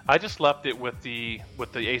 But I just left it with the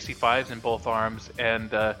AC5s in both arms,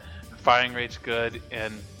 and firing rate's good,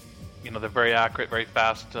 and they're very accurate, very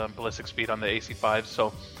fast ballistic speed on the AC5s.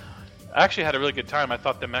 So I actually had a really good time. I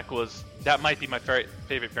thought the mech might be my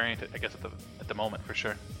favorite variant, I guess, at the moment, for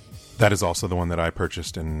sure. That is also the one that I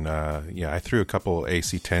purchased, and I threw a couple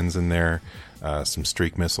AC-10s in there, some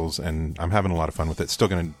streak missiles, and I'm having a lot of fun with it. Still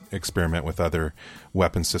going to experiment with other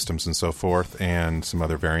weapon systems and so forth, and some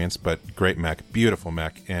other variants, but great mech, beautiful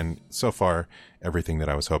mech, and so far, everything that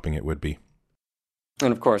I was hoping it would be.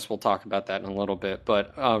 And of course, we'll talk about that in a little bit,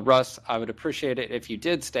 but Russ, I would appreciate it if you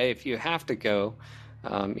did stay. If you have to go,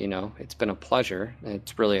 it's been a pleasure.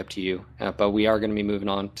 It's really up to you. But we are going to be moving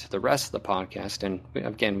on to the rest of the podcast. And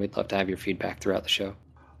again, we'd love to have your feedback throughout the show.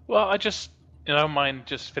 Well, I just, I don't mind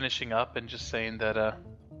just finishing up and just saying that,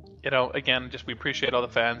 again, just we appreciate all the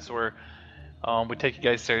fans. We take you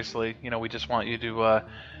guys seriously. We just want you to,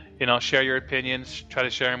 share your opinions, try to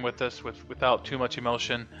share them with us without too much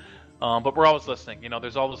emotion. But we're always listening.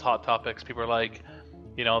 There's always hot topics. People are like,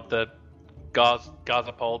 the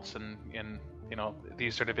Gaza Pults and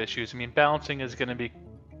these sort of issues. I mean, balancing is going to be,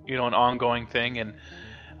 an ongoing thing, and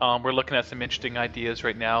we're looking at some interesting ideas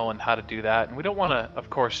right now on how to do that. And we don't want to, of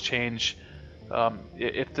course, change.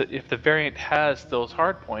 If the variant has those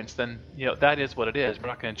hard points, then that is what it is. We're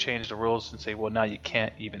not going to change the rules and say, well, now you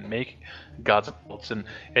can't even make Gaza bolts, and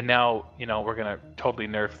now we're going to totally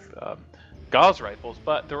nerf Gauss rifles.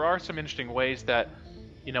 But there are some interesting ways that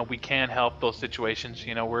we can help those situations.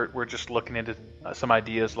 We're just looking into some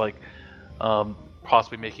ideas like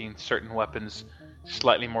possibly making certain weapons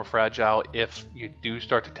slightly more fragile if you do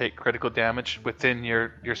start to take critical damage within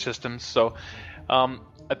your systems. So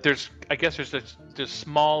there's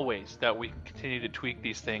small ways that we can continue to tweak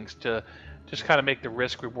these things to just kind of make the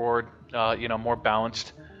risk reward more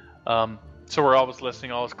balanced. So we're always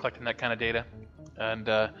listening, always collecting that kind of data, and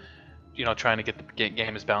trying to get the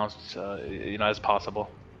game as balanced as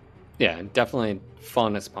possible. Yeah, definitely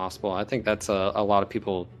fun as possible. I think that's a lot of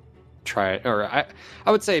people try, or I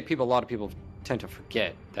would say a lot of people tend to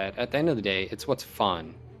forget that at the end of the day, it's what's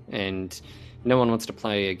fun, and no one wants to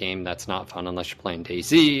play a game that's not fun unless you're playing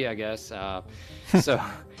DayZ, I guess. So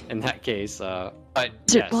in that case, but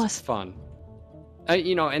yes, it's fun.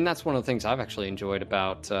 And that's one of the things I've actually enjoyed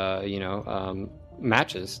about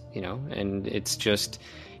matches, and it's just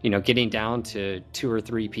getting down to 2 or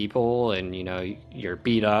 3 people, and you're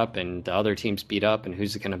beat up and the other team's beat up, and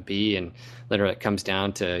who's it going to be, and literally it comes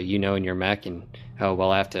down to and your mech, and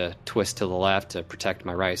I have to twist to the left to protect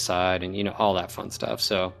my right side, and all that fun stuff.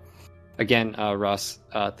 So again, Russ,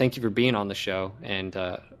 thank you for being on the show, and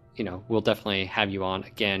we'll definitely have you on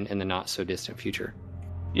again in the not so distant future.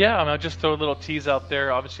 Yeah, I'll just throw a little tease out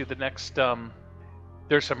there. Obviously, the next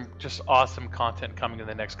there's some just awesome content coming in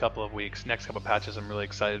the next couple of weeks, next couple of patches. I'm really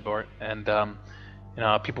excited for it, and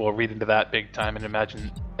people will read into that big time and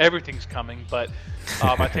imagine everything's coming. But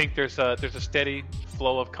I think there's a steady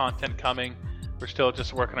flow of content coming. We're still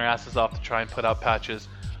just working our asses off to try and put out patches,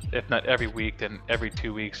 if not every week, then every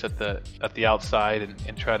 2 weeks at the outside,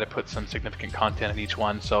 and try to put some significant content in each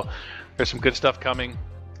one. So there's some good stuff coming,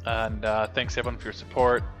 and thanks everyone for your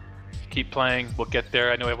support. Keep playing. We'll get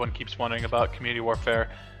there. I know everyone keeps wondering about Community Warfare.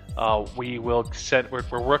 We're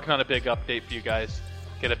working on a big update for you guys.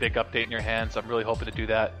 Get a big update in your hands. I'm really hoping to do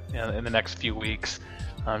that in the next few weeks.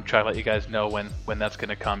 Try to let you guys know when that's going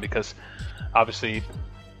to come, because obviously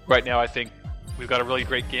right now I think we've got a really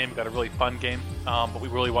great game, we've got a really fun game, but we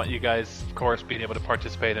really want you guys, of course, being able to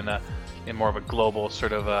participate in more of a global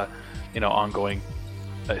sort of ongoing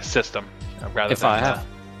system rather than.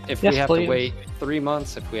 If we have to wait 3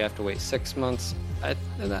 months, if we have to wait 6 months,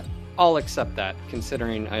 I'll accept that,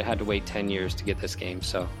 considering I had to wait 10 years to get this game.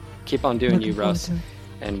 So keep on doing you, Russ,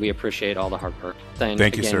 and we appreciate all the hard work.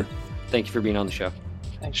 Thank you, sir. Thank you for being on the show.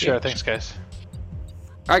 Thanks, guys.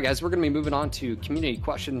 All right, guys, we're going to be moving on to community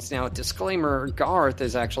questions now. Disclaimer, Garth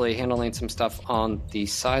is actually handling some stuff on the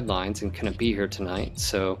sidelines and couldn't be here tonight.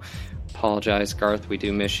 So apologize, Garth. We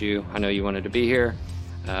do miss you. I know you wanted to be here.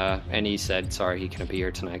 And he said, sorry, he couldn't be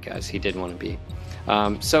here tonight, guys. He did want to be.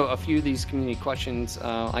 So a few of these community questions,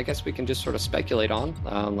 I guess we can just sort of speculate on,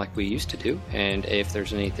 like we used to do. And if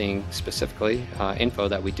there's anything specifically, info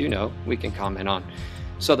that we do know, we can comment on.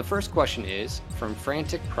 So the first question is from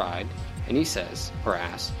Frantic Pride, and he says, or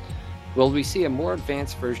asks, will we see a more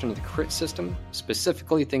advanced version of the crit system,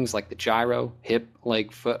 specifically things like the gyro, hip,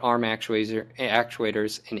 leg, foot, arm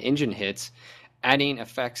actuators, and engine hits, adding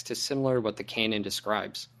effects to similar what the canon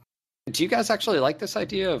describes? Do you guys actually like this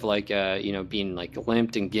idea of being like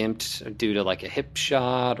limped and gimped due to like a hip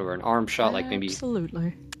shot or an arm shot? Like maybe.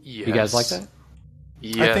 Absolutely. Yes. You guys like that?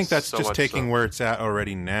 Yes, I think that's just taking where it's at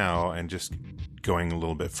already now and just going a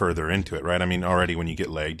little bit further into it, right? I mean, already when you get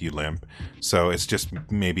legged, you limp. So it's just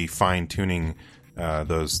maybe fine tuning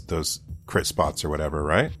those crit spots or whatever,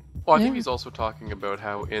 right? Well, I think he's also talking about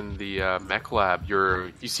how in the mech lab,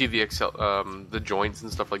 you see the joints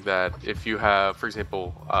and stuff like that. If you have, for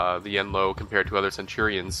example, the Yenlo compared to other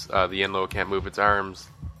Centurions, the Yenlo can't move its arms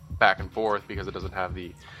back and forth because it doesn't have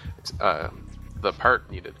the part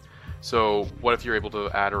needed. So what if you're able to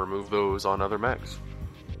add or remove those on other mechs?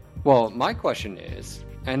 Well, my question is,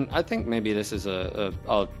 and I think maybe this is a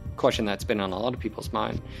question that's been on a lot of people's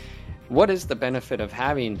mind, what is the benefit of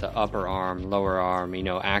having the upper arm, lower arm,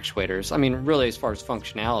 actuators? I mean, really, as far as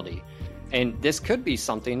functionality. And this could be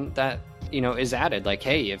something that, is added. Like,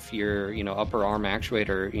 hey, if your, upper arm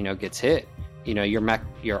actuator, gets hit,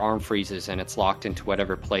 your arm freezes and it's locked into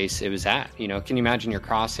whatever place it was at. Can you imagine your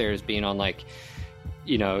crosshairs being on, like,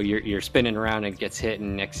 you're spinning around and gets hit,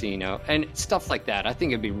 and next thing you know, and stuff like that. I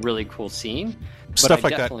think it'd be really cool scene. Stuff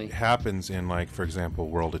like that happens in, like, for example,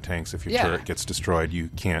 World of Tanks. If your turret gets destroyed, you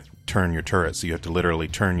can't turn your turret, so you have to literally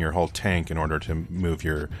turn your whole tank in order to move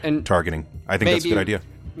your targeting. I think that's a good idea.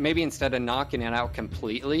 Maybe instead of knocking it out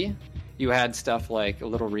completely, you had stuff like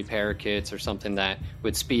little repair kits or something that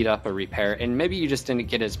would speed up a repair, and maybe you just didn't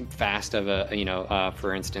get as fast of a,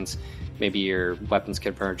 for instance, maybe your weapons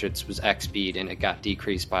convergence was X speed and it got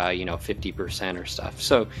decreased by 50% or stuff.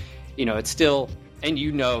 So, it's still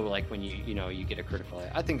and like when you get a critical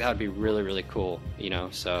hit. I think that would be really, really cool.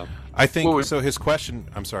 So I think so. His question.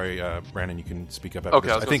 I'm sorry, Brandon. You can speak up. Okay,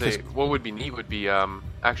 I was going to say what would be neat would be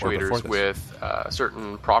actuators with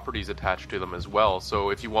certain properties attached to them as well. So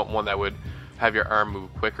if you want one that would have your arm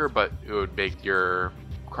move quicker, but it would make your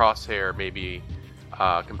crosshair maybe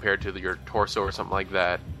compared to your torso or something like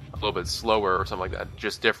that a little bit slower or something like that.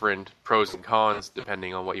 Just different pros and cons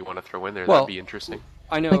depending on what you want to throw in there. That'd be interesting.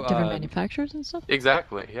 I know, like different manufacturers and stuff.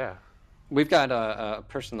 Exactly. Yeah. We've got a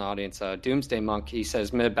person in the audience, Doomsday Monk. He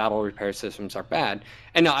says mid-battle repair systems are bad,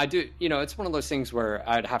 and no, I do. It's one of those things where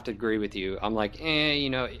I'd have to agree with you. I'm like,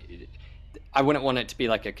 I wouldn't want it to be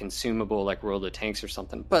like a consumable, like World of Tanks or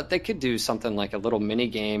something. But they could do something like a little mini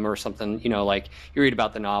game or something. Like you read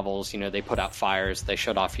about the novels. They put out fires. They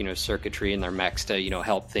shut off, circuitry in their mechs to,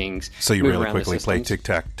 help things. So you really quickly play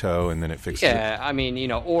tic-tac-toe and then it fixes it. Yeah, I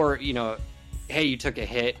mean, or hey, you took a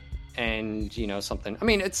hit and something. I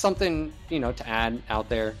mean, it's something to add out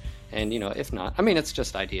there. And if not, I mean, it's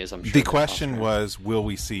just ideas. I'm sure. The question was, will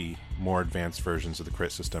we see more advanced versions of the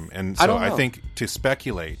crit system? And so I think to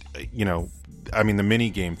speculate, I mean, the mini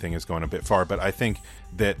game thing is going a bit far, but I think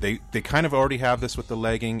that they kind of already have this with the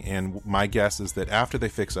legging. And my guess is that after they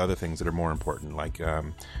fix other things that are more important, like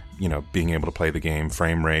being able to play the game,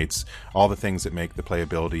 frame rates, all the things that make the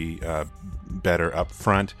playability better up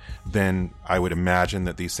front, then I would imagine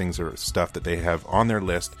that these things are stuff that they have on their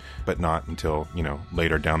list, but not until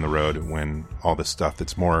later down the road when all the stuff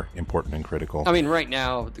that's more important and critical. I mean, right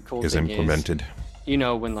now the cool is thing implemented. Is,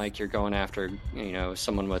 when like you're going after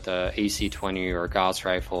someone with a AC-20 or a Gauss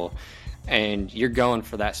rifle, and you're going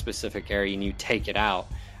for that specific area and you take it out.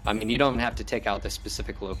 I mean, you don't have to take out the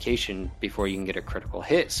specific location before you can get a critical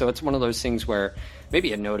hit. So it's one of those things where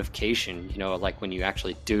maybe a notification, like when you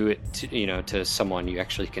actually do it to, to someone, you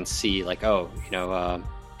actually can see like,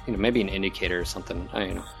 maybe an indicator or something.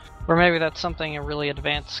 Or maybe that's something a really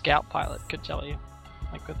advanced scout pilot could tell you,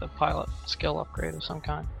 like with a pilot skill upgrade of some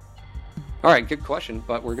kind. All right, good question,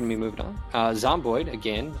 but we're going to be moving on. Zomboid,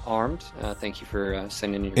 again, armed. Thank you for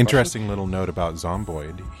sending in your Interesting question. Little note about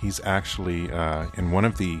Zomboid. He's actually, in one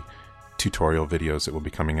of the tutorial videos that will be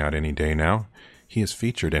coming out any day now, he is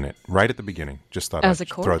featured in it right at the beginning. Just thought I'd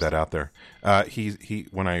throw that out there. He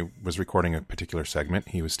when I was recording a particular segment,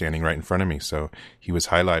 he was standing right in front of me, so he was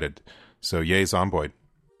highlighted. So yay, Zomboid.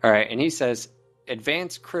 All right, and he says,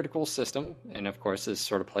 advanced critical system, and of course this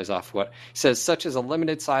sort of plays off what he says, such as a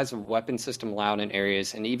limited size of weapon system allowed in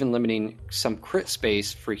areas and even limiting some crit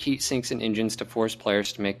space for heat sinks and engines to force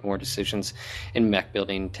players to make more decisions in mech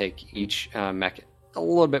building, take each mech a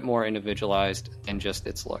little bit more individualized than just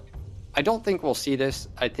its look. I don't think we'll see this.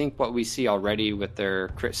 I think what we see already with their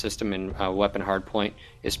crit system and weapon hardpoint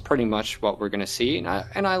is pretty much what we're going to see, and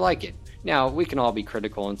I like it. Now, we can all be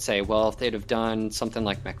critical and say, well, if they'd have done something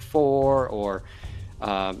like Mech 4 or,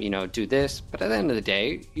 do this. But at the end of the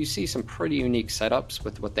day, you see some pretty unique setups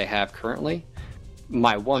with what they have currently.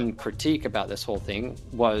 My one critique about this whole thing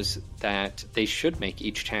was that they should make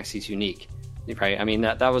each chassis unique, right? I mean,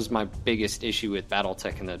 that was my biggest issue with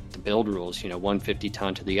BattleTech and the build rules, 150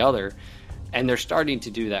 ton to the other. And they're starting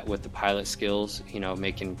to do that with the pilot skills,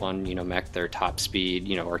 making one, mech their top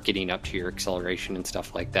speed, or getting up to your acceleration and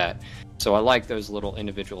stuff like that. So I like those little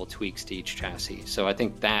individual tweaks to each chassis. So I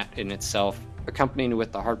think that in itself, accompanied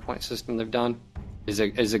with the hardpoint system they've done, is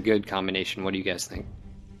a good combination. What do you guys think?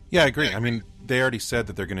 Yeah, I agree. I mean, they already said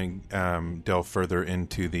that they're going to delve further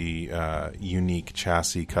into the unique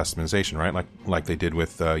chassis customization, right? Like they did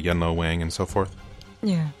with Yunlo Wang and so forth.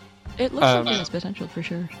 Yeah, it looks like it has potential for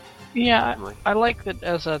sure. Yeah, I like that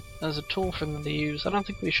as a tool for them to use. I don't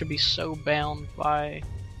think we should be so bound by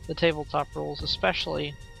the tabletop rules,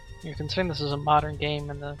 especially considering this is a modern game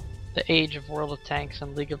in the age of World of Tanks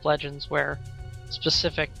and League of Legends, where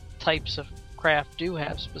specific types of craft do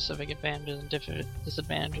have specific advantages and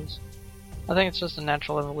disadvantages. I think it's just a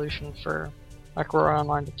natural evolution for MechWarrior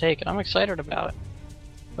Online to take, and I'm excited about it.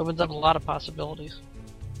 It opens up a lot of possibilities.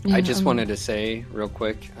 Yeah, I just wanted to say real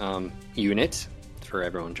quick, unit for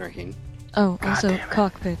everyone drinking. Oh, also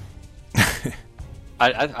cockpit.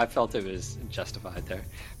 I felt it was justified there,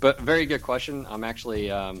 but very good question. I'm actually,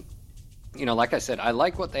 like I said, I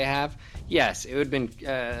like what they have. Yes, it would have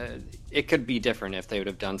been, it could be different if they would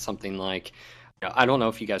have done something like, I don't know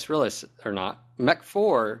if you guys realize or not, Mech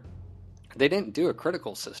 4, they didn't do a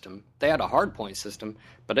critical system. They had a hardpoint system,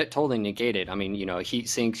 but it totally negated. I mean, heat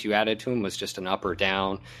sinks you added to them was just an up or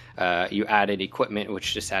down. You added equipment,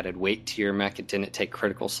 which just added weight to your mech. It didn't take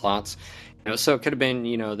critical slots. So it could have been,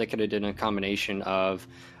 they could have done a combination of,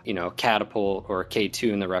 catapult or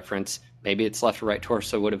K2 in the reference, maybe its left or right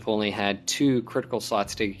torso would have only had 2 critical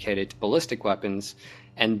slots dedicated to ballistic weapons,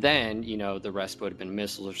 and then, the rest would have been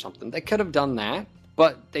missiles or something. They could have done that,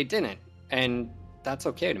 but they didn't. And that's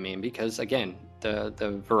okay to me, because, again,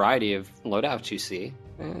 the variety of loadouts you see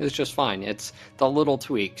is just fine. It's the little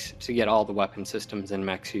tweaks to get all the weapon systems and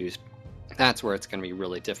mechs used. That's where it's going to be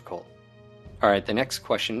really difficult. All right, the next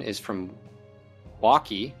question is from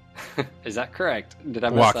Walkie. Is that correct? Did I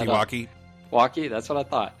mess that up? Walkie. Walkie, that's what I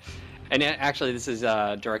thought. And actually, this is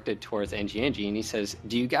directed towards NGNG, and he says,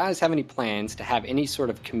 do you guys have any plans to have any sort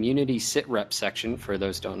of community sit-rep section, for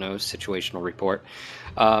those who don't know, situational report,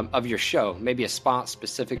 of your show? Maybe a spot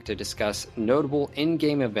specific to discuss notable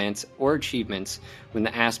in-game events or achievements when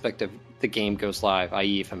the aspect of the game goes live,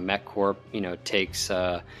 i.e. if a mech corp, takes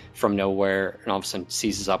from nowhere and all of a sudden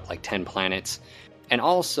seizes up like 10 planets. And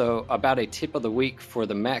also about a tip of the week for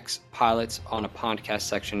the mechs pilots on a podcast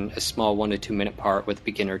section, a small 1 to 2 minute part with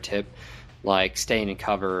beginner tip, like staying in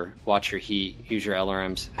cover, watch your heat, use your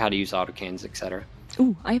LRMs, how to use autocans, etc.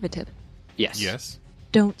 Ooh, I have a tip. Yes.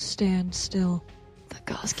 Don't stand still. The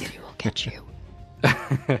Gauss-Kitty will catch you.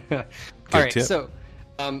 All right, tip. so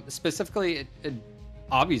specifically,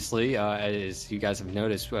 obviously, as you guys have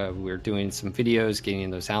noticed, we're doing some videos, getting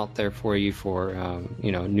those out there for you for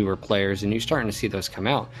newer players, and you're starting to see those come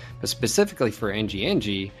out. But specifically for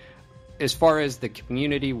NGNG, as far as the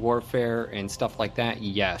community warfare and stuff like that,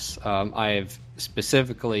 yes, I've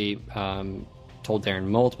specifically told Darren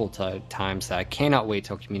multiple times that I cannot wait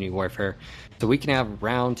till community warfare so we can have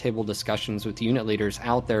roundtable discussions with unit leaders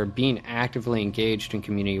out there being actively engaged in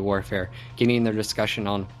community warfare, getting their discussion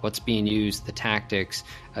on what's being used, the tactics,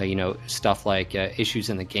 stuff like issues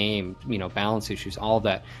in the game, balance issues, all of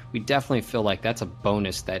that. We definitely feel like that's a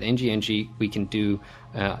bonus that NGNG we can do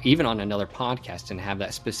even on another podcast and have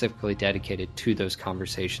that specifically dedicated to those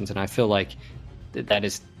conversations. And I feel like that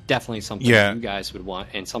is definitely something you guys would want,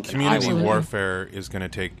 and something community I want. warfare is going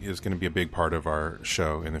to be a big part of our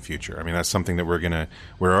show in the future. I mean, that's something that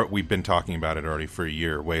we've been talking about it already for a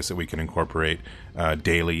year. Ways that we can incorporate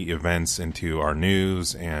daily events into our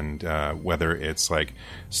news, and whether it's like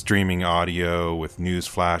streaming audio with news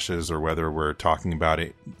flashes, or whether we're talking about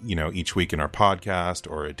it, each week in our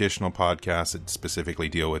podcast or additional podcasts that specifically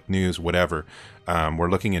deal with news, whatever. We're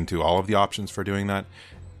looking into all of the options for doing that.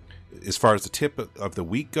 As far as the tip of the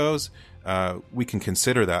week goes, we can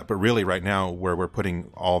consider that. But really right now, where we're putting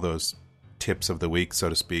all those tips of the week, so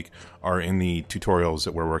to speak, are in the tutorials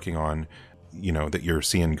that we're working on, that you're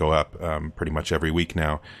seeing go up pretty much every week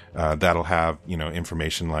now. That'll have,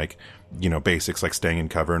 information like, basics like staying in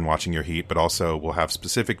cover and watching your heat, but also we'll have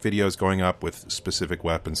specific videos going up with specific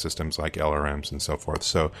weapon systems like LRMs and so forth.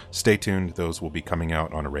 So stay tuned. Those will be coming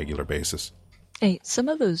out on a regular basis. Hey, some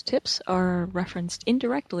of those tips are referenced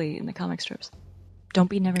indirectly in the comic strips. Don't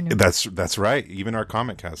be never noob. That's right. Even our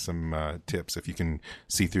comic has some tips if you can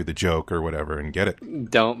see through the joke or whatever and get it.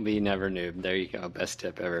 Don't be never noob. There you go. Best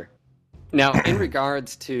tip ever. Now, in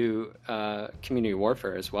regards to community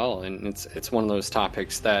warfare as well, and it's one of those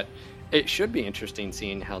topics that it should be interesting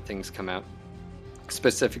seeing how things come out.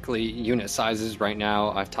 Specifically, unit sizes. Right now,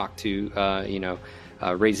 I've talked to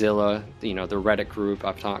Rayzilla, the Reddit group.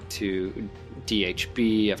 I've talked to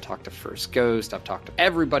DHB, I've talked to First Ghost, I've talked to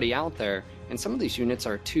everybody out there, and some of these units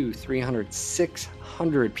are 200, 300,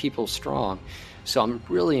 600 people strong. So I'm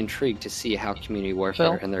really intrigued to see how community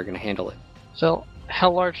warfare and they're going to handle it. So,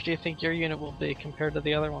 how large do you think your unit will be compared to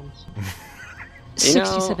the other ones?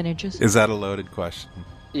 67 inches. Is that a loaded question?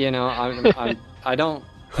 I don't.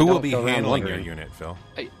 Who will be handling your unit, Phil?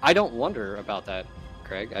 I don't wonder about that,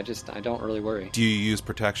 Craig. I don't really worry. Do you use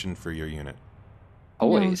protection for your unit?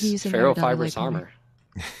 Always. Ferrofibrous armor.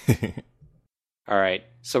 All right.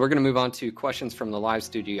 So we're going to move on to questions from the live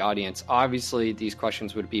studio audience. Obviously, these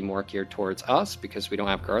questions would be more geared towards us because we don't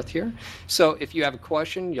have Garth here. So if you have a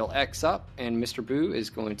question, you'll X up, and Mr. Boo is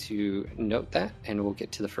going to note that, and we'll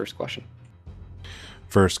get to the first question.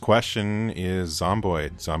 First question is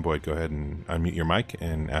Zomboid. Zomboid, go ahead and unmute your mic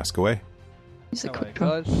and ask away. Hello,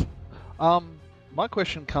 guys. My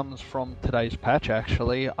question comes from today's patch,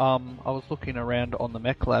 actually. I was looking around on the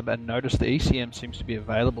Mech Lab and noticed the ECM seems to be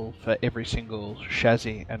available for every single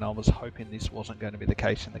chassis, and I was hoping this wasn't going to be the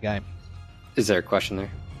case in the game. Is there a question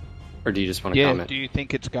there? Or do you just want to comment? Do you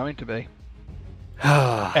think it's going to be?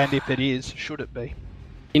 And if it is, should it be?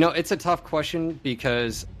 It's a tough question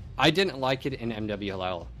because I didn't like it in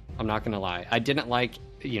MWLL. I'm not going to lie. I didn't like,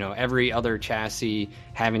 every other chassis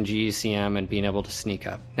having GECM and being able to sneak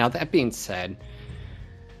up. Now, that being said,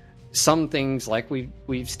 some things, like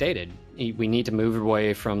we've stated, we need to move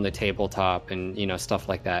away from the tabletop and stuff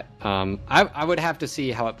like that. I would have to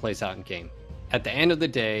see how it plays out in game. At the end of the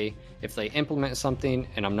day, if they implement something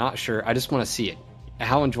and I'm not sure, I just want to see it.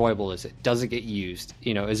 How enjoyable is it? Does it get used?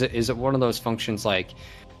 You know, is it one of those functions like,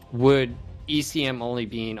 would ECM only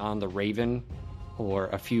being on the Raven or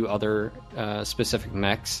a few other specific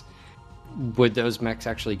mechs, would those mechs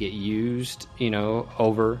actually get used, you know,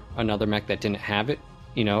 over another mech that didn't have it?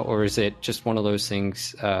 You know, or is it just one of those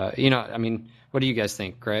things, you know, I mean, what do you guys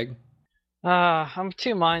think, Greg? I'm of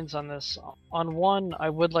two minds on this. On one, I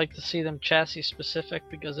would like to see them chassis specific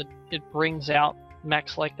because it brings out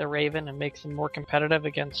mechs like the Raven and makes them more competitive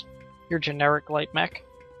against your generic light mech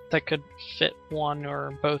that could fit one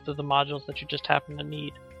or both of the modules that you just happen to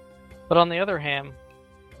need. But on the other hand,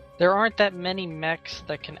 there aren't that many mechs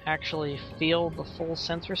that can actually field the full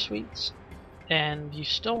sensor suites, and you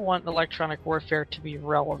still want electronic warfare to be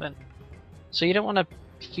relevant. So you don't want to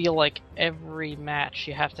feel like every match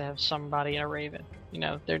you have to have somebody in a Raven. You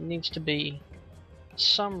know, there needs to be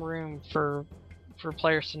some room for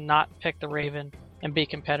players to not pick the Raven and be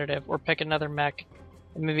competitive, or pick another mech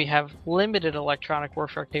and maybe have limited electronic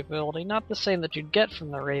warfare capability, not the same that you'd get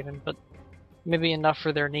from the Raven, but maybe enough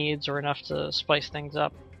for their needs or enough to spice things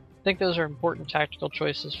up. I think those are important tactical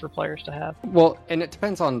choices for players to have. Well, and it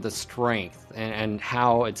depends on the strength and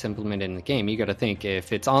how it's implemented in the game. You got to think,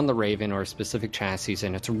 if it's on the Raven or a specific chassis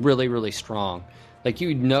and it's really, really strong, like,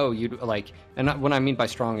 you'd like, and what I mean by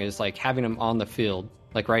strong is like having them on the field.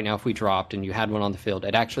 Like right now, if we dropped and you had one on the field,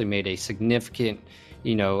 it actually made a significant,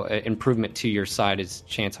 you know, improvement to your side's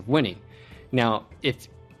chance of winning. Now, if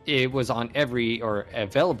it was on every, or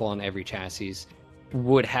available on every chassis,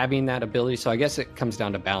 would having that ability, so I guess it comes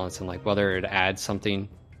down to balance and like whether it adds something,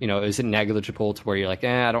 you know, is it negligible to where you're like,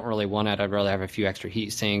 I don't really want it, I'd rather have a few extra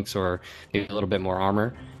heat sinks or maybe a little bit more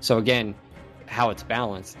armor. So again, how it's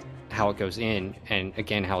balanced, how it goes in, and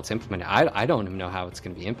again, how it's implemented. I don't even know how it's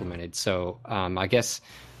going to be implemented. So I guess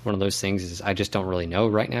one of those things is I just don't really know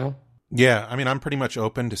right now. Yeah, I mean, I'm pretty much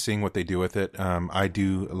open to seeing what they do with it. I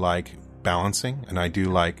do like balancing, and I do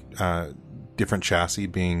like different chassis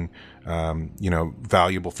being, you know,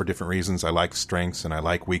 valuable for different reasons. I like strengths and I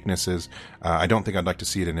like weaknesses. I don't think I'd like to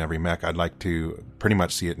see it in every mech. I'd like to pretty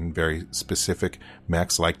much see it in very specific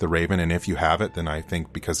mechs like the Raven. And if you have it, then I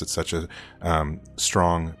think because it's such a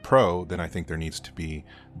strong pro, then I think there needs to be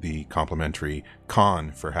the complementary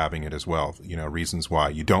con for having it as well. You know, reasons why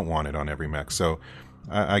you don't want it on every mech. So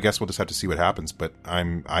I guess we'll just have to see what happens. But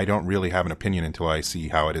I don't really have an opinion until I see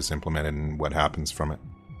how it is implemented and what happens from it.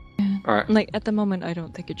 All right. Like, at the moment, I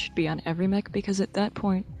don't think it should be on every mech, because at that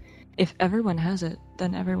point, if everyone has it,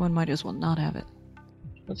 then everyone might as well not have it.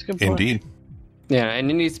 That's a good point. Indeed. Yeah, and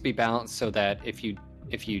it needs to be balanced so that if you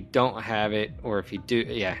don't have it, or if you do,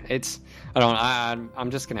 yeah,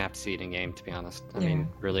 I'm just gonna have to see it in game, to be honest. I mean,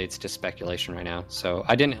 really, it's just speculation right now. So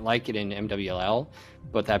I didn't like it in MWL,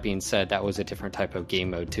 but that being said, that was a different type of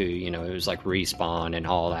game mode too. You know, it was like respawn and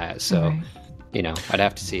all that. So, you know, I'd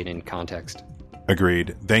have to see it in context.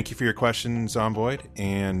 Agreed. Thank you for your question, Zomboid.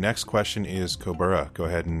 And next question is Kobura. Go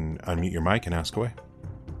ahead and unmute your mic and ask away.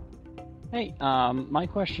 Hey, my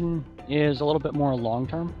question is a little bit more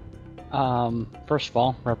long-term. First of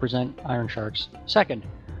all, represent Iron Sharks. Second,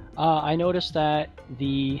 I noticed that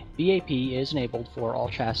the BAP is enabled for all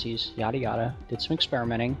chassis, yada yada. Did some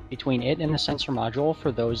experimenting between it and the sensor module.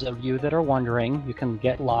 For those of you that are wondering, you can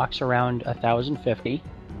get locks around 1050.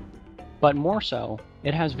 But more so,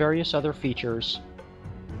 it has various other features.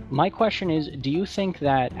 My question is, do you think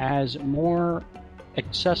that as more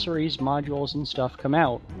accessories, modules, and stuff come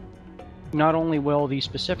out, not only will the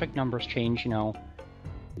specific numbers change, you know,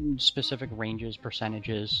 specific ranges,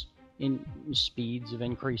 percentages, in speeds of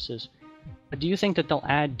increases, but do you think that they'll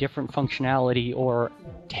add different functionality or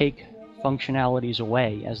take functionalities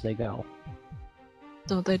away as they go?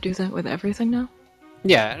 Don't they do that with everything now?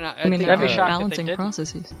 Yeah, and I mean, think, they're balancing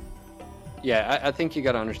processes. Yeah, I think you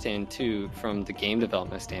got to understand too, from the game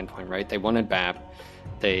development standpoint, right? They wanted BAP.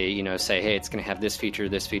 They, you know, say, hey, it's going to have this feature,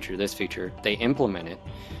 this feature, this feature. They implement it.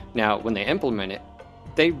 Now, when they implement it,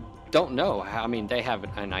 they don't know how. I mean, they have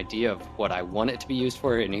an idea of what I want it to be used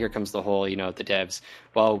for, and here comes the whole, you know, the devs.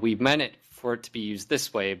 Well, we meant it for it to be used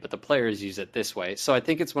this way, but the players use it this way. So I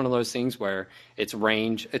think it's one of those things where its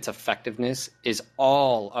range, its effectiveness is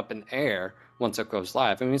all up in the air once it goes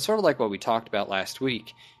live. I mean, it's sort of like what we talked about last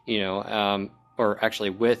week, you know, or actually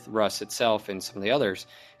with Russ itself and some of the others,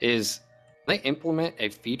 is they implement a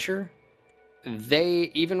feature,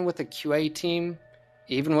 they, even with a QA team,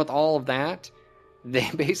 even with all of that, they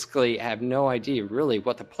basically have no idea really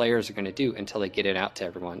what the players are going to do until they get it out to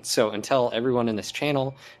everyone. So until everyone in this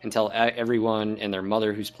channel, until everyone and their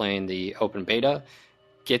mother who's playing the open beta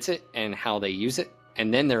gets it and how they use it,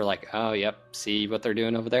 and then they're like, oh, yep, see what they're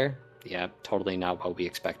doing over there? Yeah, totally not what we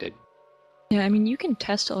expected. Yeah, I mean, you can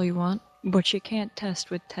test all you want, but you can't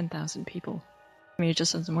test with 10,000 people. I mean, it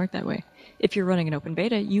just doesn't work that way. If you're running an open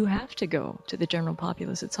beta, you have to go to the general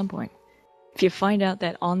populace at some point. If you find out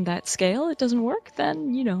that on that scale it doesn't work,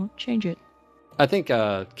 then, change it. I think,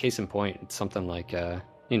 case in point, it's something like,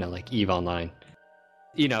 like EVE Online.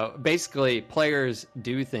 Basically, players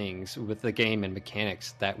do things with the game and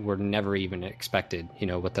mechanics that were never even expected,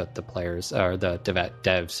 what the players, or the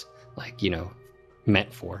devs,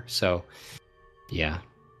 meant for. So, yeah.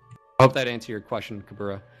 I hope that answered your question,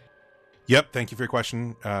 Kabura. Yep, thank you for your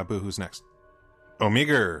question. Boo, who's next?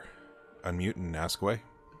 Omegar, unmute and ask away.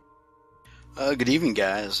 Good evening,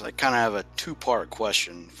 guys. I kind of have a two-part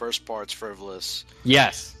question. First part's frivolous.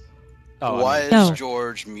 Yes. Why is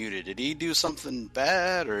George muted? Did he do something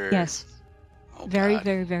bad, or? Yes. Oh, very, God.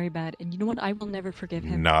 very, very bad. And you know what? I will never forgive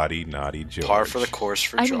him. Naughty George. Par for the course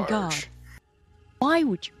for George. God. Why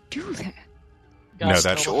would you do that? Got No,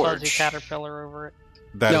 that's a little fuzzy George. caterpillar over it.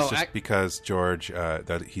 That is just because George,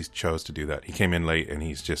 that he chose to do that. He came in late and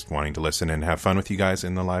he's just wanting to listen and have fun with you guys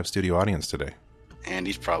in the live studio audience today. And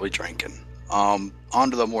he's probably drinking. On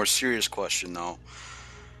to the more serious question, though.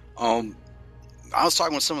 I was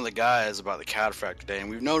talking with some of the guys about the Cataphract today, and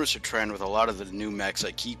we've noticed a trend with a lot of the new mechs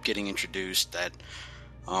that keep getting introduced that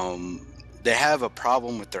they have a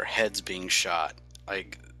problem with their heads being shot.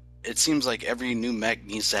 Like, it seems like every new mech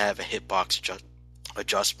needs to have a hitbox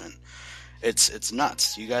adjustment. It's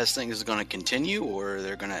nuts. Do you guys think this is going to continue, or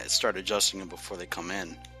they're going to start adjusting them before they come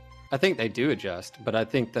in? I think they do adjust, but I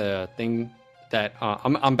think the thing that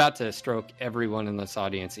I'm about to stroke everyone in this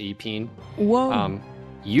audience EP. Whoa.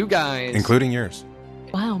 You guys, including yours.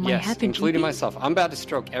 Wow, my yes, happy including EP? myself. I'm about to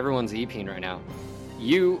stroke everyone's EP right now.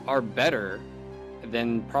 You are better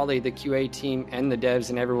than probably the QA team and the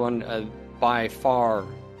devs and everyone by far.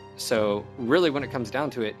 So really, when it comes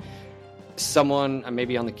down to it, someone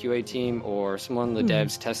maybe on the QA team or someone on the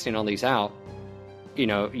devs testing all these out,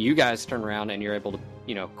 you guys turn around and you're able to,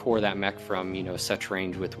 core that mech from, such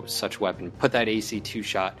range with such weapon. Put that AC2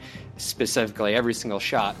 shot, specifically every single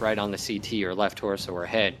shot, right on the CT or left torso or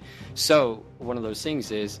head. So one of those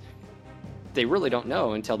things is they really don't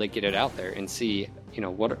know until they get it out there and see,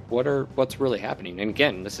 what's really happening. And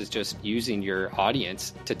again, this is just using your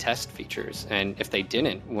audience to test features. And if they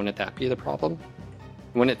didn't, wouldn't that be the problem?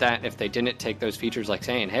 Wouldn't that, if they didn't take those features, like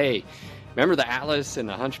saying, hey, remember the Atlas and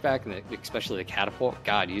the Hunchback and especially the Catapult?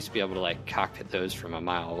 God, you used to be able to cockpit those from a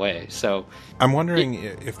mile away. So I'm wondering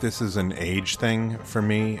if this is an age thing for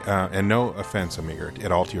me, and no offense, Omegar,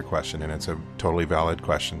 at all to your question, and it's a totally valid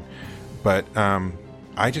question. But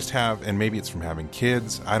I just have, and maybe it's from having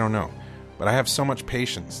kids, I don't know. But I have so much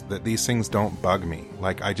patience that these things don't bug me.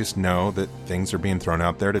 I just know that things are being thrown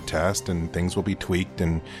out there to test and things will be tweaked.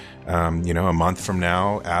 And, a month from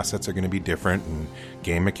now, assets are going to be different and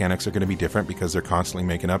game mechanics are going to be different because they're constantly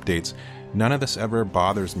making updates. None of this ever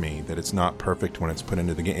bothers me that it's not perfect when it's put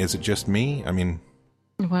into the game. Is it just me? I mean...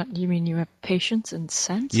 What, you mean you have patience and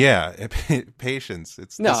sense? Yeah, patience.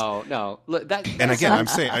 It's no. And again, I'm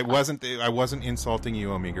saying I wasn't insulting you,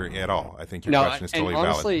 Omegar, at all. I think your question is totally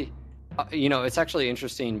honestly, valid. It's actually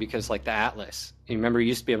interesting because the Atlas, you remember you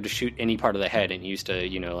used to be able to shoot any part of the head and you used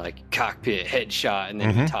to, cockpit, headshot, and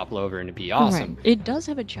then you topple over and it'd be awesome. Right. It does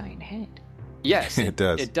have a giant head. Yes, it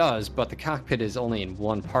does. It does, but the cockpit is only in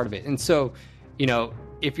one part of it. And so,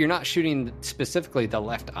 if you're not shooting specifically the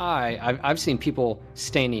left eye, I've seen people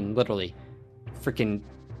standing literally freaking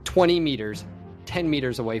 20 meters, 10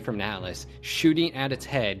 meters away from an Atlas, shooting at its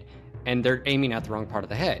head, and they're aiming at the wrong part of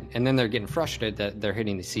the head. And then they're getting frustrated that they're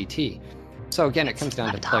hitting the CT. So again, it comes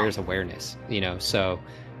down to players' awareness, So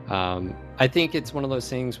I think it's one of those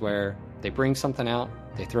things where they bring something out,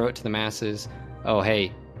 they throw it to the masses. Oh,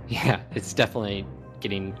 hey, yeah, it's definitely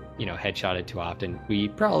getting headshotted too often. We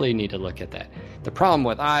probably need to look at that. The problem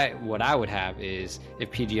with what I would have is if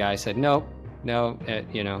PGI said no,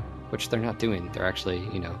 which they're not doing. They're actually,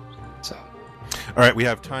 so. All right, we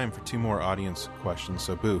have time for two more audience questions.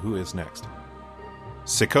 So, Boo, who is next?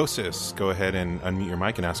 Psychosis, go ahead and unmute your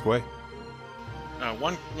mic and ask away.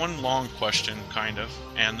 One long question, kind of,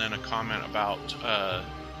 and then a comment about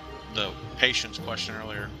the patience question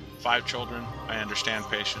earlier. 5 children, I understand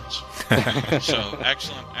patience. So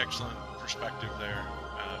excellent perspective there.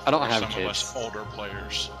 I don't have some kids. of us older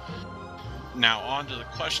players. Now on to the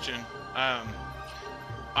question.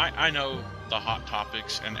 I know the hot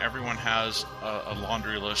topics, and everyone has a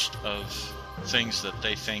laundry list of things that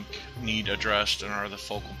they think need addressed and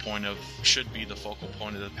should be the focal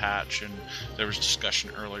point of the patch, and there was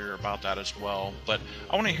discussion earlier about that as well. But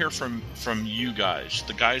I want to hear from you guys,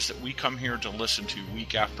 the guys that we come here to listen to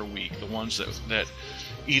week after week, the ones that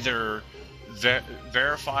either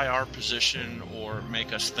verify our position or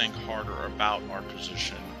make us think harder about our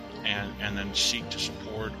position, and then seek to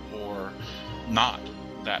support or not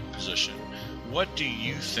that position. What do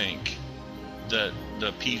you think that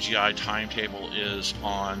the PGI timetable is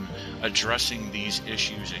on addressing these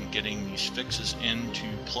issues and getting these fixes into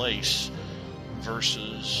place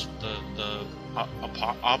versus the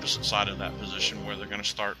opposite side of that position, where they're going to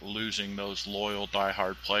start losing those loyal,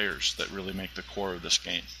 diehard players that really make the core of this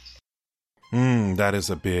game? That is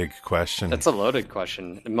a big question. That's a loaded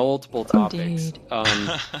question. Multiple topics.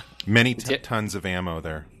 Many tons of ammo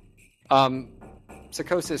there.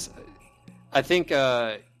 Psychosis, I think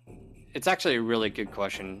it's actually a really good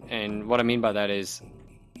question. And what I mean by that is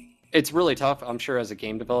it's really tough. I'm sure as a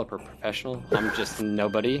game developer professional, I'm just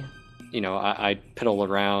nobody. I piddle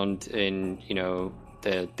around in,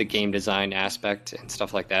 the game design aspect and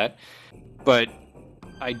stuff like that. But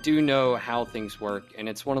I do know how things work, and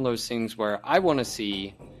it's one of those things where I want to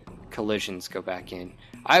see collisions go back in.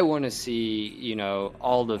 I want to see,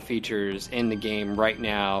 all the features in the game right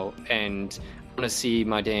now, and I want to see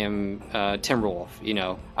my damn Timberwolf,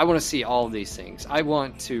 I want to see all of these things. I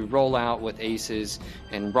want to roll out with aces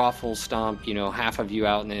and raffle stomp, half of you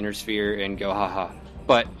out in the inner sphere and go haha.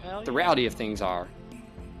 But the reality of things are,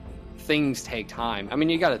 things take time. I mean,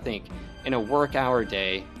 you got to think, in a work hour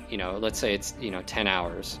day, let's say it's, 10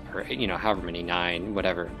 hours or, however many, 9,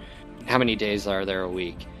 whatever. How many days are there a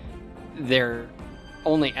week? They're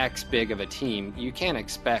only X big of a team. You can't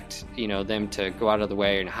expect, them to go out of the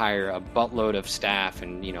way and hire a buttload of staff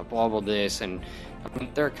and, blah, blah, this. And I mean,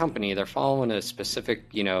 they're a company. They're following a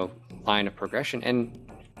specific, line of progression. And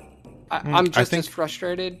I'm just as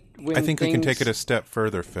frustrated when I think things... we can take it a step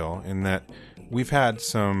further, Phil, in that we've had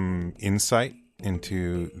some insight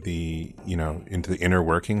into the inner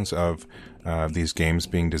workings of these games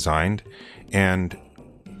being designed, and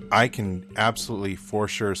I can absolutely for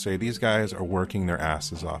sure say these guys are working their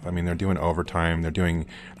asses off. I mean, they're doing overtime.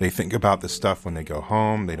 They think about this stuff when they go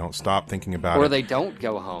home. They don't stop thinking about it. Or they don't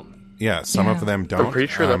go home. Yeah, some of them don't. I'm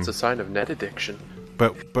pretty sure that's a sign of net addiction.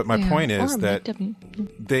 But my point is that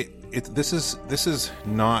this is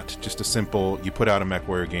not just a simple, you put out a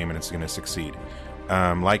MechWarrior game and it's going to succeed.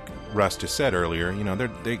 Like Russ just said earlier,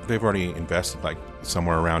 they've already invested like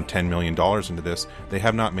somewhere around $10 million into this. They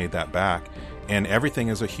have not made that back, and everything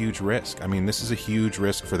is a huge risk. I mean, this is a huge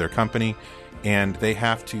risk for their company, and they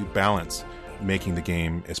have to balance making the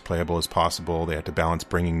game as playable as possible. They have to balance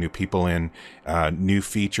bringing new people in, new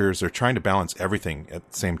features. They're trying to balance everything at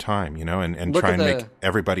the same time, and try and make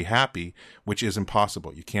everybody happy, which is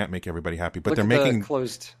impossible. You can't make everybody happy, but they're making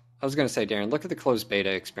closed. I was going to say, Darren, look at the closed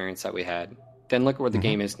beta experience that we had. Then look at where the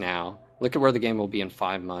game is now. Look at where the game will be in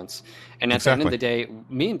 5 months. And at the end of the day,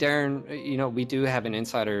 me and Darren, we do have an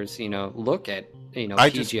insider's, look at,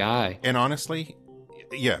 PGI. And honestly,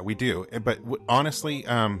 yeah, we do. But honestly,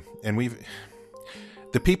 the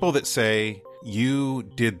people that say, you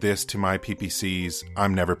did this to my PPCs,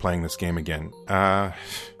 I'm never playing this game again.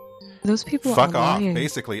 Those people fuck are off, lying,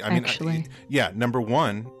 basically. I mean, number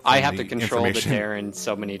one, I have to control the Darren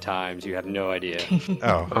so many times. You have no idea.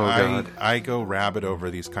 God. I go rabid over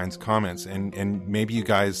these kinds of comments, and maybe you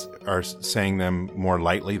guys are saying them more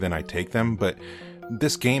lightly than I take them, but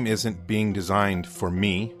this game isn't being designed for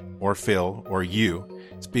me or Phil or you.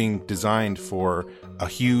 It's being designed for a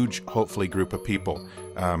huge, hopefully, group of people,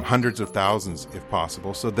 hundreds of thousands if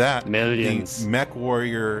possible, so that millions. The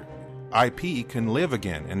MechWarrior IP can live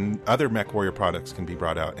again, and other MechWarrior products can be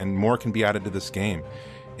brought out, and more can be added to this game.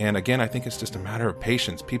 And again, I think it's just a matter of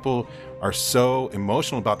patience. People are so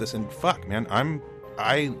emotional about this, and fuck, man,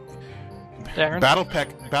 Battletech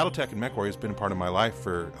and MechWarrior has been a part of my life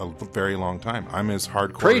for a very long time. I'm as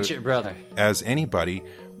hardcore Preach it, brother. As anybody,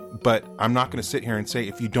 but I'm not going to sit here and say,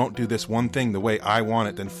 if you don't do this one thing the way I want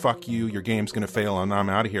it, then fuck you, your game's going to fail, and I'm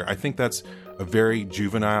out of here. I think that's a very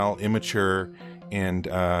juvenile, immature, and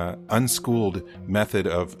unschooled method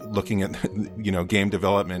of looking at game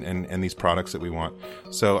development and these products that we want.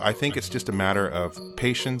 So I think it's just a matter of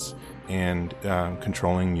patience and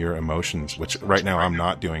controlling your emotions, which right now I'm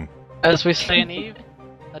not doing. As we say in Eve,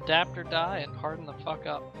 adapt or die and harden the fuck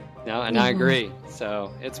up. No, and I agree.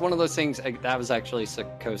 So it's one of those things. That was actually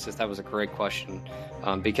Psychosis. That was a great question,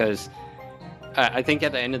 because I think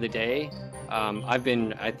at the end of the day, I've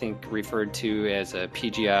been, I think, referred to as a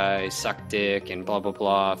PGI suck dick and blah, blah,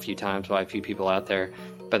 blah a few times by a few people out there.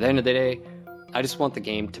 But at the end of the day, I just want the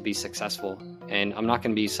game to be successful. And I'm not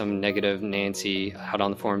going to be some negative Nancy out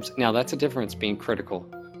on the forums. Now, that's a difference, being critical.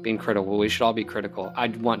 We should all be critical.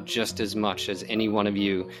 I'd want just as much as any one of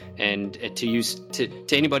you. And to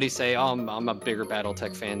anybody say, oh, I'm a bigger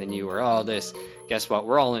Battletech fan than you, or oh, this, guess what?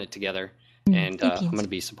 We're all in it together. and I'm Thinking. going to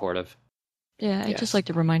be supportive. Yeah, I'd Yes. just like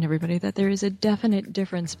to remind everybody that there is a definite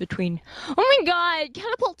difference between, oh my god,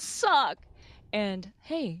 catapults suck, and,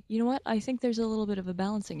 hey, you know what? I think there's a little bit of a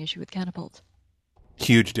balancing issue with catapults.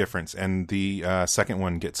 Huge difference, and the second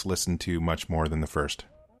one gets listened to much more than the first.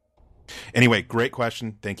 Anyway, great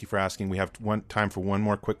question. Thank you for asking. We have time for one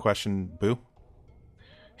more quick question. Boo?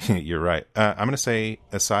 You're right. I'm going to say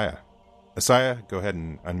Asaya. Asaya, go ahead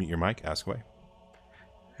and unmute your mic. Ask away.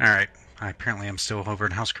 All right. I apparently am still over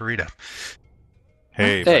in House Karita.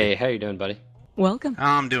 Hey, Hey, how you doing, buddy? Welcome.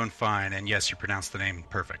 I'm doing fine, and yes, you pronounced the name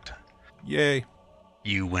perfect. Yay.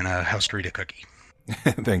 You win a House Karita cookie.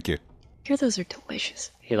 Thank you. Here, those are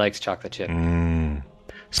delicious. He likes chocolate chip. So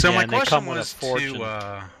Yeah, my and they question come with a was fortune.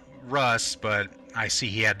 to Russ, but I see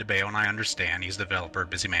he had to bail, and I understand. He's a developer,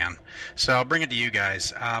 busy man. So I'll bring it to you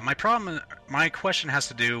guys. My question has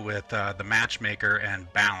to do with the matchmaker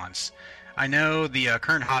and balance. I know the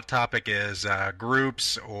current hot topic is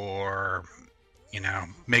groups or,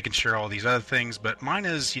 making sure all these other things, but mine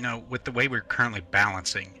is, with the way we're currently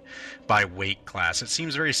balancing by weight class, it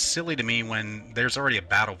seems very silly to me when there's already a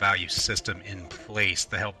battle value system in place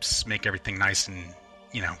that helps make everything nice and,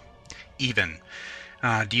 even.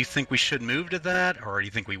 Do you think we should move to that, or do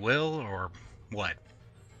you think we will, or what?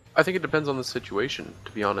 I think it depends on the situation,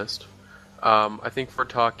 to be honest. I think if we're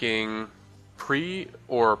talking pre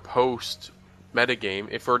or post metagame,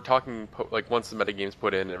 if we're talking once the metagame's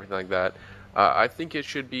put in and everything like that, I think it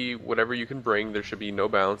should be whatever you can bring. There should be no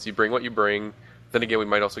balance. You bring what you bring. Then again, we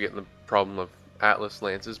might also get in the problem of Atlas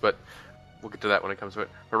lances, but we'll get to that when it comes to it.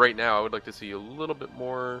 But right now, I would like to see a little bit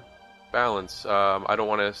more balance. I don't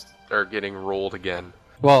want to start getting rolled again.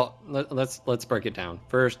 Well, let's break it down.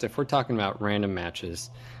 First, if we're talking about random matches,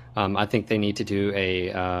 I think they need to do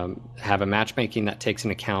have a matchmaking that takes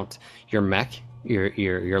into account your mech,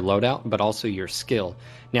 your loadout, but also your skill.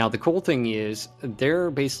 Now, the cool thing is they're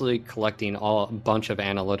basically collecting a bunch of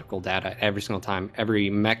analytical data every single time. Every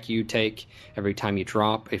mech you take, every time you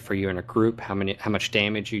drop, if you're in a group, how much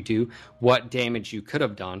damage you do, what damage you could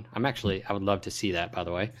have done. I would love to see that, by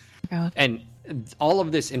the way. God. And all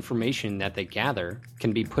of this information that they gather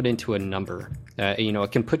can be put into a number.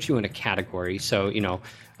 It can put you in a category. So,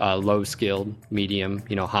 low skilled, medium,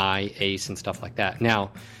 high, ace, and stuff like that.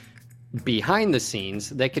 Now, behind the scenes,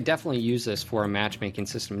 they could definitely use this for a matchmaking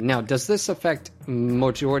system. Now, does this affect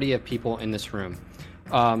majority of people in this room?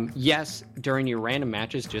 Yes, during your random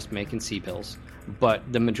matches, just making C-bills.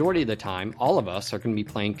 But the majority of the time, all of us are going to be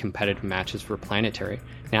playing competitive matches for Planetary.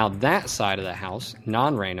 Now, that side of the house,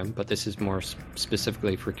 non-random, but this is more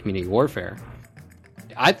specifically for community warfare,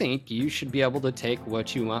 I think you should be able to take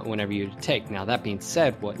what you want whenever you take. Now, that being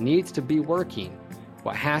said, what needs to be working,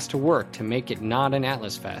 what has to work to make it not an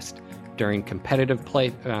Atlas Fest during competitive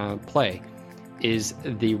play is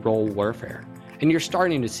the role warfare. And you're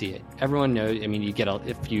starting to see it. Everyone knows, you get a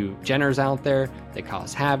few Jenners out there, they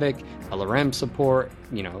cause havoc, LRM support,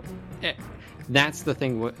 that's the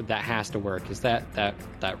thing that has to work, is that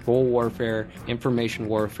role warfare, information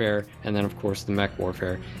warfare, and then, of course, the mech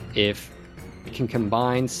warfare. If you can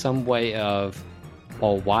combine some way of,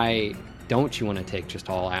 well, why don't you want to take just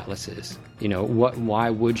all Atlases? Why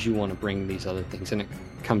would you want to bring these other things? And it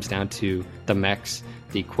comes down to the mechs,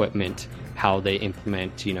 the equipment, how they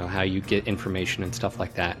implement, how you get information and stuff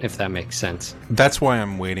like that, if that makes sense. That's why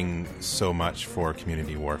I'm waiting so much for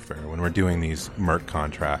community warfare. When we're doing these Merc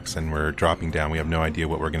contracts and we're dropping down, we have no idea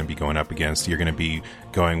what we're going to be going up against. You're going to be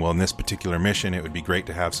going, well, in this particular mission, it would be great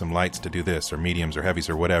to have some lights to do this, or mediums or heavies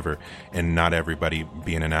or whatever, and not everybody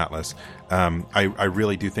being an Atlas. I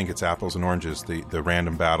really do think it's apples and oranges, the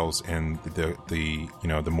random battles and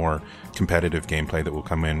the more competitive gameplay that will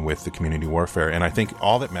come in with the community warfare. And I think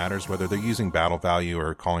all that matters, whether they're using battle value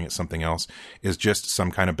or calling it something else, is just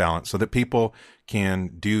some kind of balance so that people can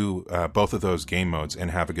do both of those game modes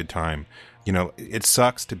and have a good time. It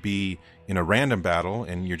sucks to be in a random battle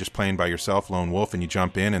and you're just playing by yourself, lone wolf, and you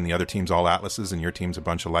jump in and the other team's all Atlases and your team's a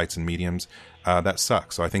bunch of lights and mediums. That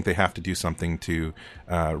sucks. So I think they have to do something to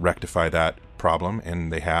rectify that problem,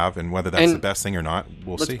 and they have. And whether that's the best thing or not,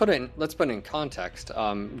 we'll see. Let's put it in context.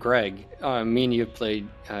 Greg, me and you have played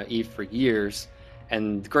EVE for years,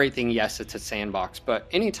 and the great thing, yes, it's a sandbox, but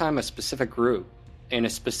anytime a specific group in a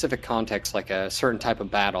specific context, like a certain type of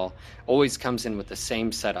battle, always comes in with the same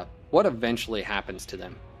setup, what eventually happens to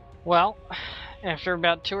them? Well, after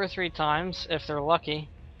about 2 or 3 times, if they're lucky,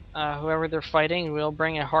 whoever they're fighting will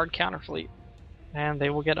bring a hard counterfleet, and they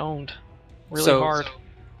will get owned really hard.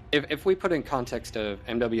 If we put in context of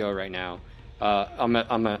MWO right now, I'm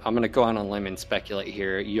gonna go out on a limb and speculate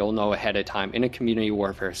here. You'll know ahead of time in a community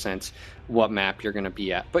warfare sense what map you're gonna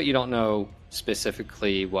be at, but you don't know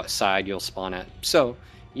specifically what side you'll spawn at. So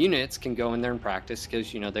units can go in there and practice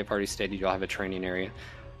because they've already stated you'll have a training area.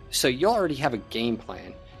 So you'll already have a game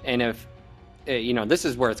plan. And if this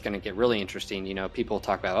is where it's going to get really interesting. People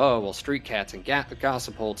talk about street cats and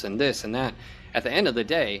gossip holts and this and that. At the end of the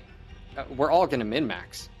day, we're all going to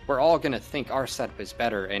min-max. We're all going to think our setup is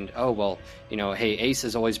better, and hey,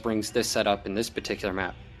 Aces always brings this setup in this particular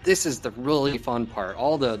map. This is the really fun part,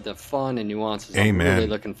 all the fun and nuances. Amen. I'm really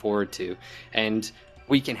looking forward to, and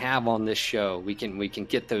we can have on this show. We can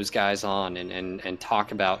get those guys on and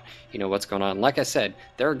talk about what's going on. Like I said,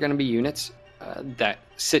 there are going to be units that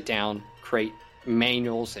sit down, create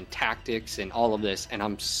manuals and tactics and all of this, and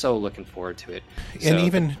I'm so looking forward to it. And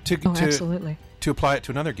even absolutely. To apply it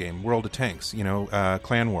to another game, World of Tanks,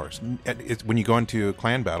 Clan Wars. When you go into a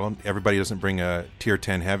clan battle, everybody doesn't bring a tier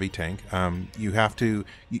 10 heavy tank. You have to,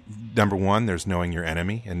 number one, there's knowing your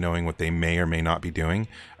enemy and knowing what they may or may not be doing.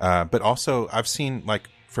 But also, I've seen,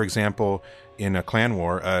 for example, in a clan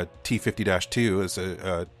war, a T-50-2 is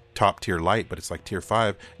a top tier light, but it's like tier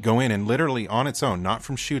 5, go in and literally on its own, not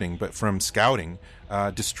from shooting, but from scouting,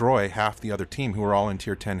 destroy half the other team who are all in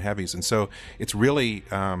tier 10 heavies. And so it's really...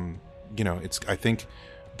 I think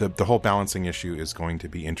the whole balancing issue is going to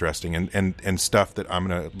be interesting, and stuff that I'm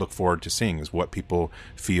going to look forward to seeing is what people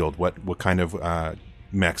field, what kind of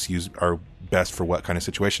mechs are best for what kind of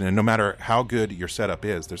situation. And no matter how good your setup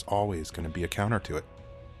is, there's always going to be a counter to it.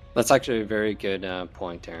 That's actually a very good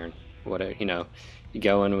point, Aaron. You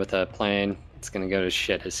go in with a plan, it's going to go to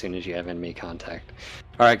shit as soon as you have enemy contact.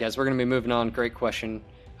 All right, guys, we're going to be moving on. Great question.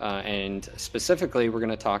 And specifically, we're going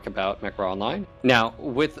to talk about MechWar Online. Now,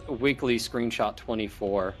 with weekly Screenshot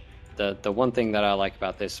 24, the one thing that I like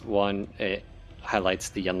about this, one, it highlights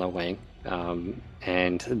the Yellow Wing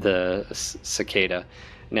and the Cicada.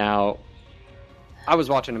 Now, I was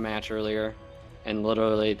watching a match earlier, and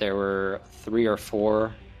literally there were 3 or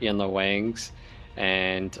 4 Yellow Wings,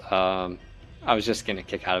 and I was just getting a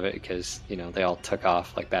kick out of it because, they all took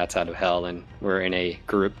off like bats out of hell, and we're in a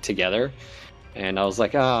group together. And I was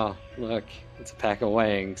like, oh, look, it's a pack of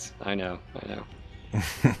wangs. I know.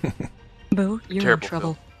 Boo, you're in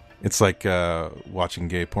trouble. It's like watching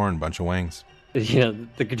gay porn, bunch of wangs.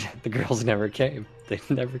 The girls never came. They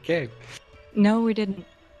never came. No, we didn't.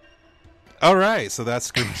 All right, so that's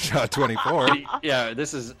Screenshot 24. Yeah,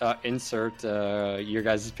 this is insert your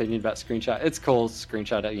guys' opinion about Screenshot. It's cool,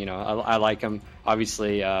 Screenshot. I like them.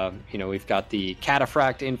 Obviously, we've got the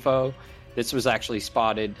Cataphract info. This was actually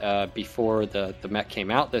spotted before the mech came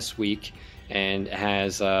out this week, and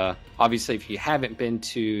has obviously, if you haven't been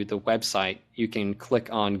to the website, you can click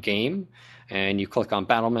on game and you click on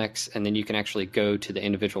battle mechs, and then you can actually go to the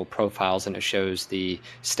individual profiles, and it shows the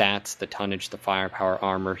stats, the tonnage, the firepower,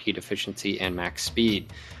 armor, heat efficiency, and max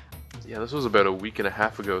speed. Yeah, this was about a week and a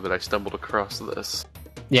half ago that I stumbled across this.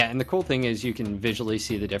 Yeah, and the cool thing is you can visually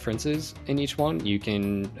see the differences in each one. You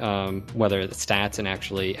can, whether the stats and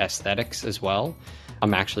actually aesthetics as well.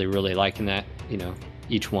 I'm actually really liking that.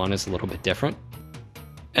 Each one is a little bit different.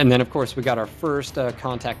 And then, of course, we got our first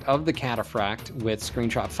contact of the Cataphract with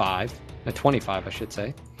Screenshot 25, I should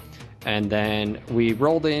say. And then we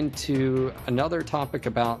rolled into another topic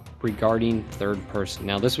regarding third person.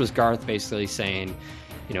 Now, this was Garth basically saying,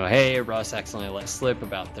 hey, Russ accidentally let slip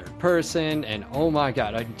about third person, and oh my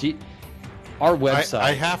god, our website...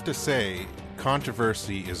 I have to say,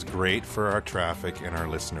 controversy is great for our traffic and our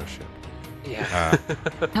listenership. Yeah.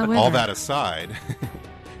 However, all that aside,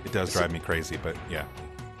 it does drive me crazy, but yeah.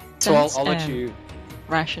 So I'll let you...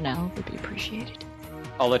 Rationale would be appreciated.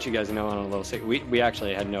 I'll let you guys know on a little second. We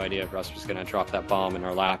actually had no idea Russ was going to drop that bomb in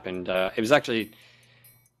our lap, and it was actually...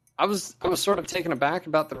 I was sort of taken aback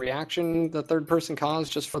about the reaction the third person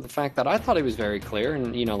caused, just for the fact that I thought it was very clear,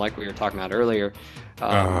 and like we were talking about earlier.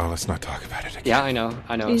 Let's not talk about it again. Yeah, I know.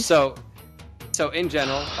 Jeez. So in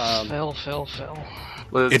general, Phil.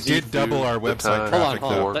 It did double our website traffic.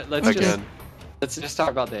 Hold on. Let's just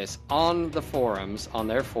talk about this. On their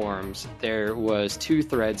forums, there was 2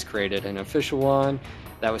 threads created: an official one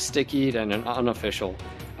that was stickied and an unofficial.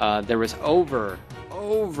 There was over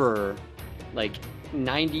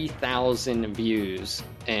 90,000 views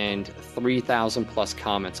and 3,000 plus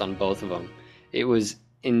comments on both of them. It was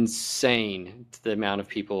insane, the amount of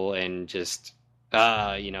people, and just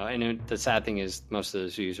and the sad thing is most of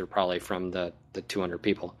those views are probably from the 200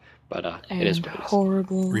 people, but it is what it is.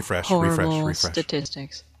 Horrible refresh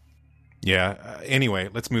statistics. Yeah, anyway,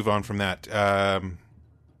 let's move on from that.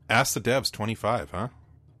 Ask the Devs 25, huh?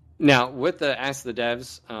 Now, with the Ask the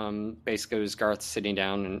Devs, basically it was Garth sitting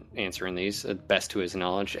down and answering these, best to his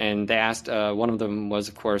knowledge. And they asked, one of them was,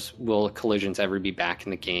 of course, will collisions ever be back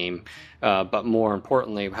in the game? But more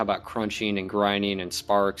importantly, how about crunching and grinding and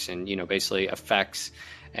sparks and, basically effects?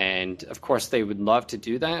 And, of course, they would love to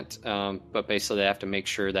do that, but basically they have to make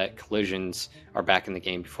sure that collisions are back in the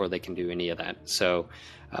game before they can do any of that. So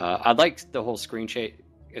I'd like the whole screen share.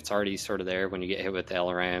 It's already sort of there when you get hit with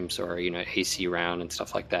LRMs or, AC round and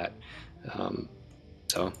stuff like that.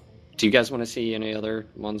 So do you guys want to see any other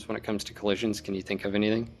ones when it comes to collisions? Can you think of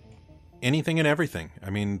anything? Anything and everything.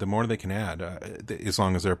 I mean, the more they can add, as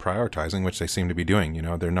long as they're prioritizing, which they seem to be doing.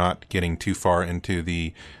 They're not getting too far into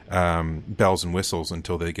the bells and whistles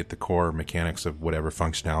until they get the core mechanics of whatever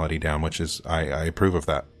functionality down, which is, I approve of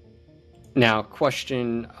that. Now,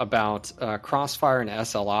 question about Crossfire and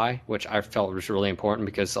SLI, which I felt was really important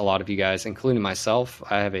because a lot of you guys, including myself,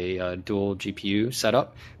 I have a dual GPU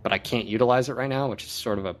setup, but I can't utilize it right now, which is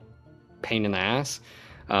sort of a pain in the ass.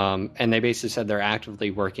 And they basically said they're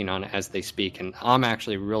actively working on it as they speak, and I'm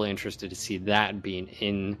actually really interested to see that being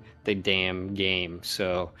in the damn game.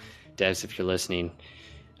 So, devs, if you're listening,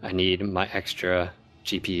 I need my extra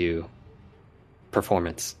GPU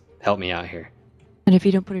performance. Help me out here. And if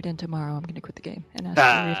you don't put it in tomorrow, I'm going to quit the game and ask for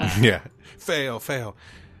a refund. Yeah, fail.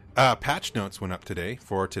 Patch notes went up today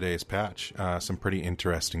for today's patch. Some pretty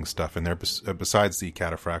interesting stuff in there. Besides the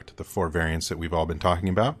Cataphract, the 4 variants that we've all been talking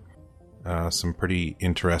about. Some pretty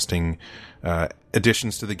interesting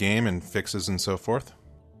additions to the game and fixes and so forth.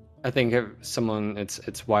 I think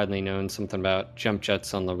it's widely known something about jump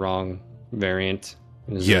jets on the wrong variant.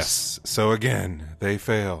 Yes. So again, they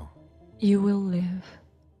fail. You will live.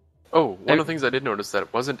 Oh, one of the things I did notice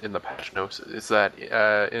that wasn't in the patch notes is that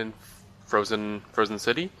in Frozen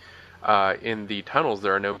City, in the tunnels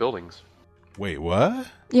there are no buildings. Wait, what?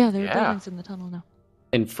 Yeah, there are buildings in the tunnel now.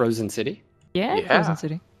 In Frozen City? Yeah, Frozen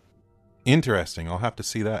City. Interesting. I'll have to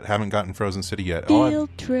see that. Haven't gotten Frozen City yet. Field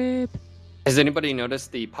trip. Has anybody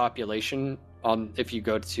noticed the population if you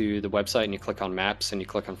go to the website and you click on maps and you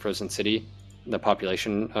click on Frozen City, the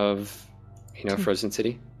population of, Frozen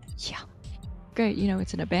City? Yeah. Great,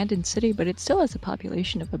 it's an abandoned city, but it still has a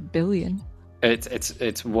population of 1 billion. It's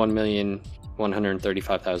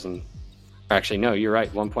 1,135,000. Actually, no, you're right.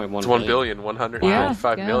 1.1. It's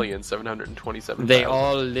 1,195,727,000. They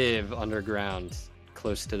all live underground,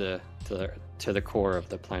 close to the core of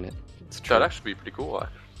the planet. It's true. That'd actually be pretty cool.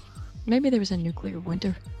 Maybe there was a nuclear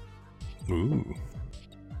winter. Ooh.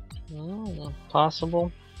 Oh,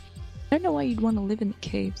 possible. I don't know why you'd want to live in the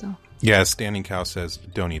cave, though. Yeah, Standing Cow says,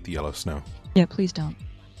 don't eat the yellow snow. Yeah, please don't.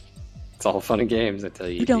 It's all fun and games until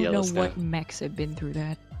you eat the don't yellow know snow. what mechs have been through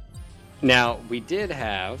that. Now, we did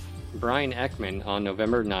have Brian Ekman on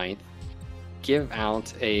November 9th give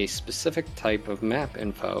out a specific type of map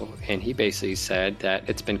info, and he basically said that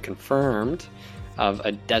it's been confirmed of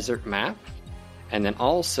a desert map, and then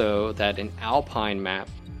also that an alpine map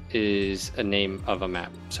is a name of a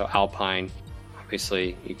map. So alpine,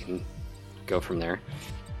 obviously, you can go from there.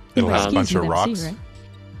 It'll have a bunch of rocks. Right?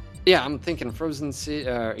 Yeah, I'm thinking Frozen Sea,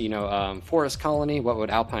 Forest Colony. What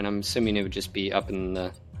would Alpine? I'm assuming it would just be up in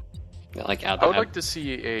the, out. I would like to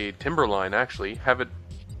see a timberline, actually. Have it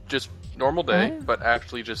just normal day, but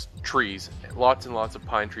actually just trees. Lots and lots of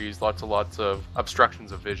pine trees, lots of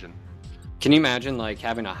obstructions of vision. Can you imagine,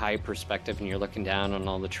 having a high perspective and you're looking down on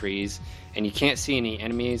all the trees, and you can't see any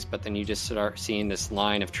enemies, but then you just start seeing this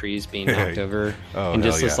line of trees being knocked over, and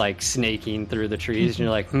just this, snaking through the trees, and you're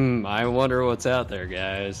like, I wonder what's out there,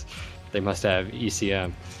 guys. They must have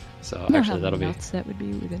ECM. So, actually, that'll be... that would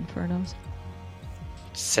be with Infernos.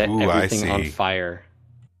 Set everything on fire.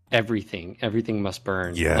 Everything must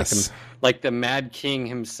burn. Yes. Like the Mad King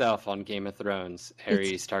himself on Game of Thrones,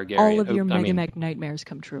 Aerys Targaryen. All of your Mega Mech nightmares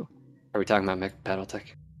come true. Are we talking about Mech Battletech?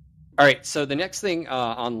 All right, so the next thing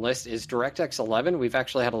on the list is DirectX 11. We've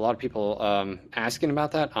actually had a lot of people asking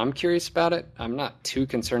about that. I'm curious about it. I'm not too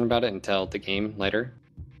concerned about it until the game later.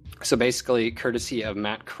 So basically, courtesy of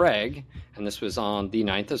Matt Craig, and this was on the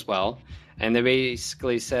 9th as well, and they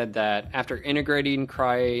basically said that after integrating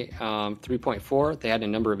Cry 3.4, they had a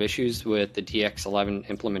number of issues with the DX11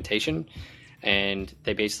 implementation, and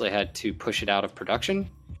they basically had to push it out of production.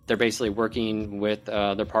 They're basically working with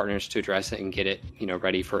their partners to address it and get it,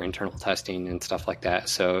 ready for internal testing and stuff like that.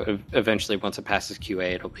 So eventually, once it passes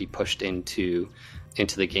QA, it'll be pushed into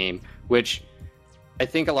the game, which I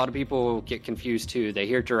think a lot of people get confused too. They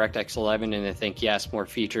hear DirectX 11 and they think, yes, more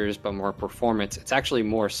features, but more performance. It's actually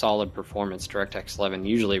more solid performance. DirectX 11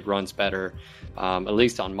 usually runs better, at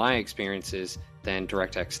least on my experiences, than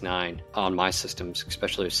DirectX 9 on my systems,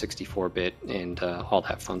 especially with 64-bit and all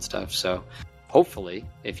that fun stuff. So hopefully,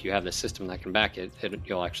 if you have the system that can back it,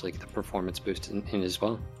 you'll actually get the performance boost in as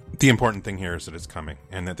well. The important thing here is that it's coming,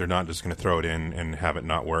 and that they're not just going to throw it in and have it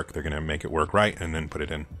not work. They're going to make it work right and then put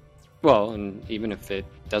it in. Well, and even if it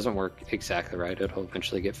doesn't work exactly right, it'll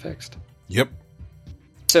eventually get fixed. Yep.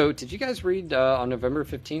 So, did you guys read on November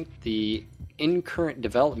 15th in current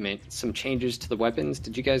development some changes to the weapons?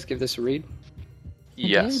 Did you guys give this a read?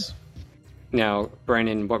 Yes. Now,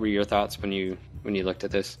 Brandon, what were your thoughts when you looked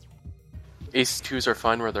at this? AC2s are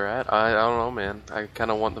fine where they're at. I don't know, man. I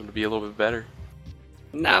kind of want them to be a little bit better.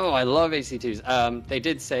 No, I love AC2s. They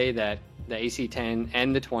did say that the AC10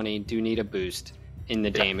 and the 20 do need a boost in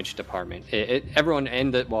the damage department. Everyone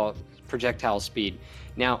and the projectile speed.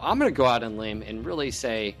 Now, I'm going to go out on a limb and really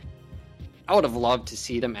say I would have loved to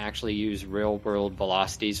see them actually use real-world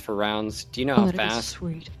velocities for rounds. Do you know how fast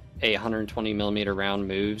a 120 millimeter round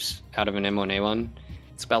moves out of an M1A1?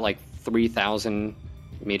 It's about like 3,000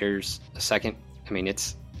 meters a second. I mean,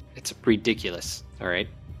 it's ridiculous. All right.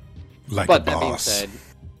 But that being said,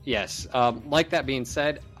 yes. Like that being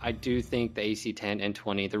said, I do think the AC10 and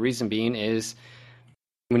 20. The reason being is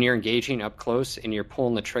when you're engaging up close and you're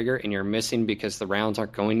pulling the trigger and you're missing because the rounds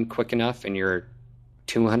aren't going quick enough and you're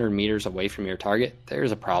 200 meters away from your target,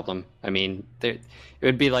 there's a problem. I mean, it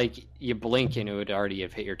would be like you blink and it would already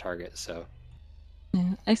have hit your target. So,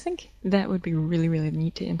 yeah, I think that would be really, really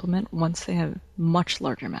neat to implement once they have much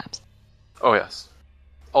larger maps. Oh yes.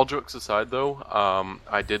 All jokes aside, though,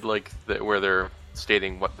 I did like where they're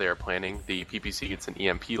stating what they're planning. The PPC gets an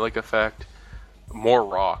EMP-like effect. More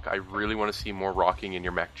rock. I really want to see more rocking in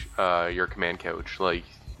your mech, your command couch. Like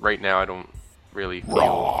right now, I don't really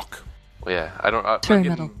rock. Yeah, I don't. I'm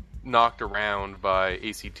getting knocked around by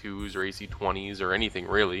AC2s or AC20s or anything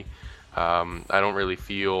really. I don't really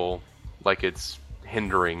feel like it's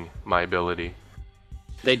hindering my ability.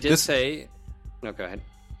 They did say. No, go ahead.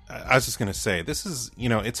 I was just going to say, this is,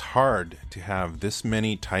 it's hard to have this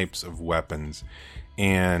many types of weapons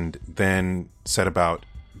and then set about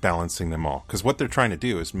balancing them all. Because what they're trying to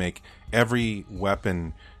do is make every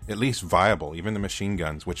weapon at least viable, even the machine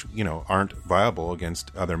guns, which, aren't viable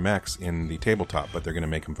against other mechs in the tabletop, but they're going to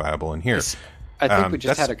make them viable in here. I think we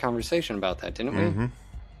just had a conversation about that, didn't we? Mm-hmm.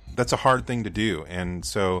 That's a hard thing to do. And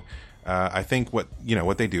so I think what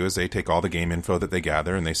they do is they take all the game info that they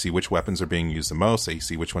gather and they see which weapons are being used the most. They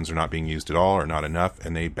see which ones are not being used at all or not enough,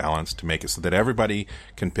 and they balance to make it so that everybody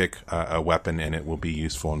can pick a weapon and it will be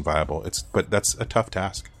useful and viable. But that's a tough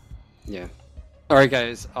task. Yeah. All right,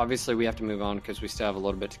 guys. Obviously, we have to move on because we still have a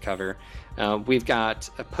little bit to cover. We've got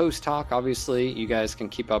a post talk. Obviously, you guys can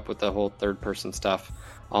keep up with the whole third-person stuff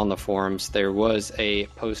on the forums. There was a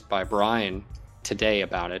post by Brian today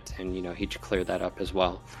about it, and he cleared that up as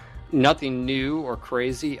well. Nothing new or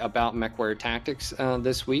crazy about MechWarrior Tactics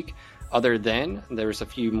this week, other than there's a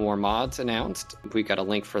few more mods announced. We got a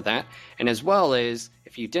link for that. And as well as,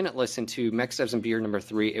 if you didn't listen to Mech Devs and Beer number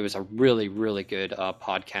 3, it was a really, really good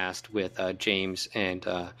podcast with James and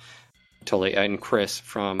Chris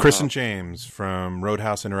from... Chris and James from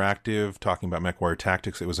Roadhouse Interactive talking about MechWarrior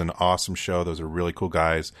Tactics. It was an awesome show. Those are really cool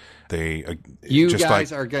guys. You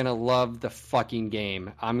guys are going to love the fucking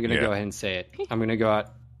game. I'm going to go ahead and say it. I'm going to go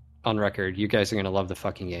out on record. You guys are going to love the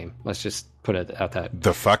fucking game. Let's just put it out that.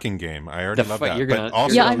 The fucking game. I already love that.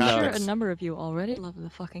 I'm sure a number of you already love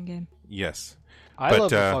the fucking game. Yes. I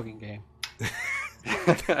love the fucking game.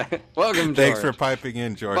 Welcome, George. Thanks for piping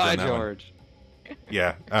in, George. Bye, George.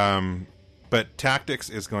 Yeah. But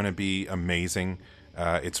Tactics is going to be amazing.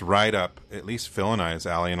 It's right up, at least Phil and I's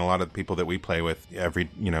alley, and a lot of the people that we play with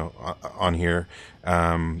on here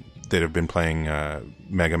that have been playing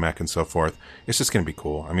Mega Mech and so forth. It's just going to be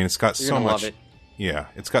cool. I mean, it's got so much. Love it. Yeah,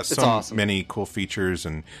 it's got so awesome. Many cool features,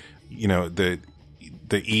 and the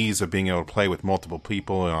ease of being able to play with multiple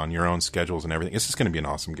people on your own schedules and everything. It's just going to be an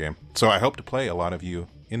awesome game. So I hope to play a lot of you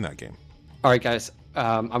in that game. All right, guys.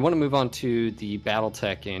 I want to move on to the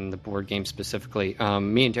BattleTech and the board game specifically.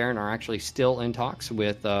 Me and Darren are actually still in talks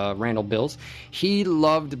with Randall Bills. He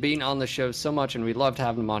loved being on the show so much, and we loved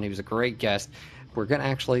having him on. He was a great guest. We're going to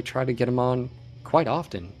actually try to get him on quite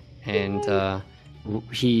often. And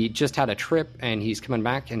he just had a trip, and he's coming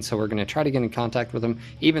back, and so we're going to try to get in contact with him,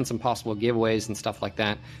 even some possible giveaways and stuff like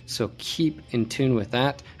that. So keep in tune with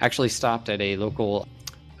that. Actually stopped at a local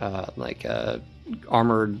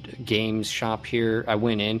Armored Games shop here. I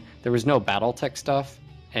went in. There was no BattleTech stuff,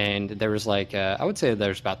 and there was I would say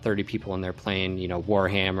there's about 30 people in there playing,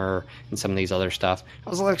 Warhammer and some of these other stuff. I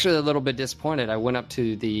was actually a little bit disappointed. I went up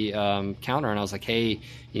to the counter and I was like, hey,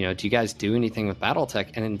 do you guys do anything with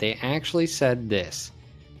BattleTech? And they actually said this.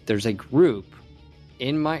 There's a group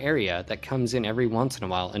in my area that comes in every once in a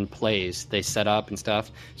while and plays. They set up and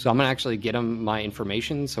stuff. So I'm going to actually get them my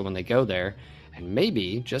information so when they go there, and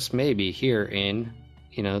maybe, just maybe, here in,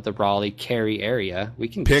 the Raleigh-Cary area, we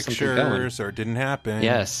can get something going. Pictures or didn't happen.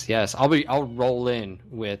 Yes. I'll roll in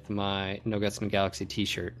with my No Guts No Galaxy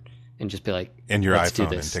t-shirt and just be like, and your let's do iPhone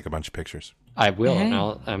this. and take a bunch of pictures. I will, Hey.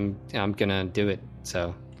 and I'm going to do it,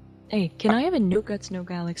 so... Hey, can I have a No Guts No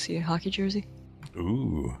Galaxy hockey jersey?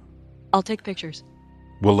 Ooh. I'll take pictures.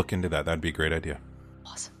 We'll look into that. That'd be a great idea.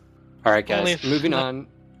 Awesome. All right, guys, Only if- moving on.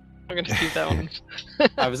 I'm gonna keep that one.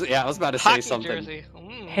 I was about to say Hockey something jersey.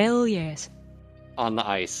 Hell yes. on the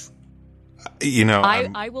ice.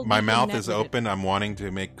 I will my be mouth in is that with it. open. I'm wanting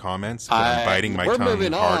to make comments, but I'm biting my We're tongue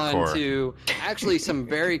moving hardcore. on to actually some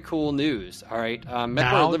very cool news. All right, Now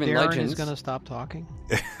MechWarrior Living Darren Legends. is going to stop talking.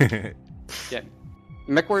 Yeah,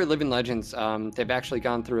 MechWarrior Living Legends. They've actually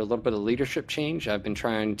gone through a little bit of leadership change. I've been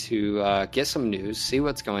trying to get some news, see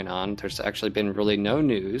what's going on. There's actually been really no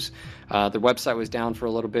news. The website was down for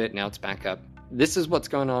a little bit. Now it's back up. This is what's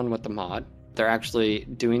going on with the mod. They're actually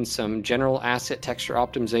doing some general asset texture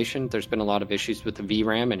optimization. There's been a lot of issues with the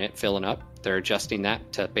VRAM and it filling up. They're adjusting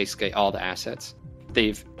that to basically all the assets.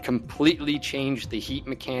 They've completely changed the heat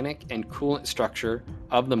mechanic and coolant structure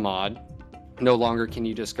of the mod. No longer can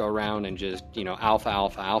you just go around and just,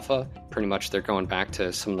 alpha. Pretty much they're going back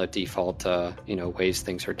to some of the default, ways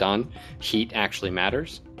things are done. Heat actually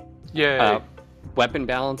matters. Yay. Weapon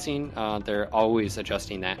balancing, they're always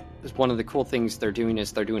adjusting that. One of the cool things they're doing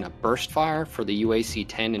is they're doing a burst fire for the UAC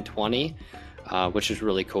 10 and 20, which is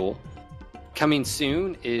really cool. Coming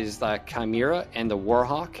soon is the Chimera and the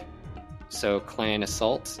Warhawk, so Clan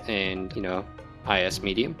Assault and, IS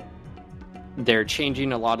Medium. They're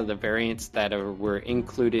changing a lot of the variants that were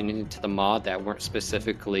included into the mod that weren't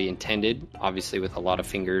specifically intended, obviously with a lot of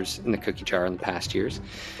fingers in the cookie jar in the past years.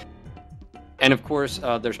 And of course,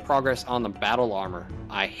 there's progress on the battle armor.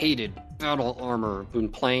 I hated battle armor when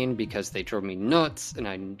playing because they drove me nuts and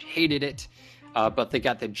I hated it. But they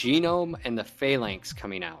got the Genome and the Phalanx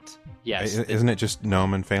coming out. Yes. Isn't it just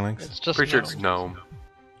Gnome and Phalanx? It's just Pretty sure it's Gnome.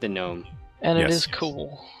 The Gnome. And it Yes. is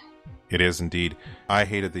cool. It is indeed. I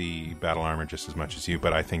hated the battle armor just as much as you,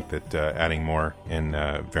 but I think that adding more in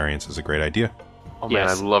variants is a great idea. Oh man,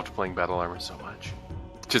 Yes. I loved playing Battle Armor so much.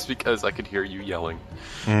 Just because I could hear you yelling.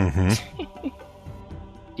 Mm-hmm.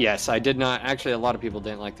 Yes, I did not. Actually, a lot of people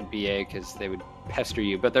didn't like the BA because they would pester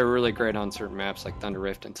you, but they were really great on certain maps like Thunder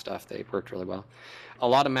Rift and stuff. They worked really well. A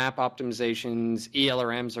lot of map optimizations.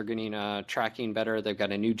 ELRMs are getting tracking better. They've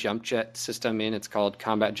got a new jump jet system in. It's called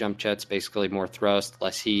Combat Jump Jets, basically more thrust,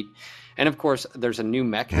 less heat. And of course, there's a new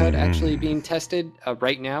mech HUD actually being tested.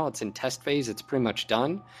 Right now, it's in test phase. It's pretty much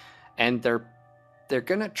done. And they're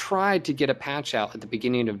going to try to get a patch out at the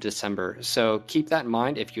beginning of December. So keep that in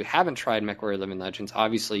mind. If you haven't tried MechWarrior Living Legends,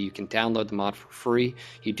 obviously you can download the mod for free.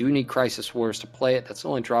 You do need Crisis Wars to play it. That's the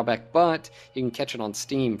only drawback, but you can catch it on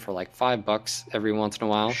Steam for like $5 every once in a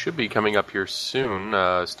while. Should be coming up here soon.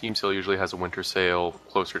 Steam sale usually has a winter sale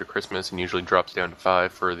closer to Christmas and usually drops down to $5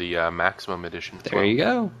 for the maximum edition. as There well. you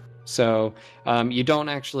go. So you don't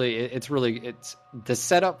actually, it's the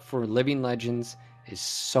setup for Living Legends is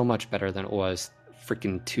so much better than it was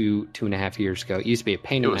freaking 2.5 years ago. It used to be a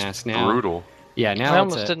pain It in was the ass. Now brutal. Yeah, now I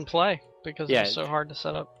it's almost didn't play because Yeah. it was so hard to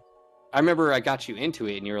set up. I remember I got you into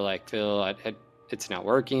it and you were like, Phil, it's not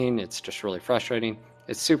working. It's just really frustrating.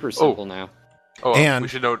 It's super simple now. Oh, And-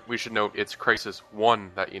 we should note it's Crisis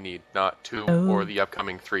 1 that you need, not 2 or the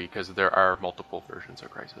upcoming 3, because there are multiple versions of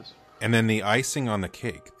Crisis. And then the icing on the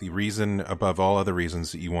cake, the reason above all other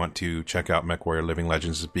reasons that you want to check out MechWarrior Living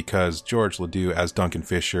Legends is because George Ledoux as Duncan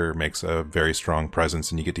Fisher makes a very strong presence,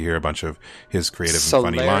 and you get to hear a bunch of his creative and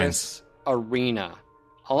funny lines. Solaris Arena.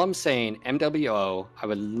 All I'm saying, MWO, I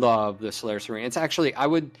would love the Solaris Arena. It's actually,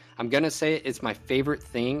 I'm going to say it's my favorite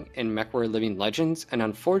thing in MechWarrior Living Legends, and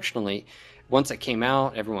unfortunately, once it came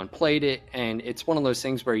out, everyone played it, and it's one of those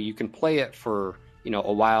things where you can play it for,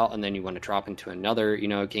 a while, and then you want to drop into another,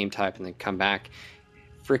 game type, and then come back.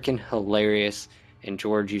 Freaking hilarious. And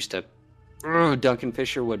George used to, Duncan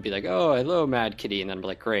Fisher would be like, oh, hello, Mad Kitty, and then I'd be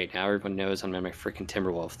like, great, now everyone knows I'm in my freaking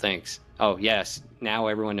Timberwolf, thanks. Oh, yes, now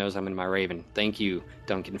everyone knows I'm in my Raven. Thank you,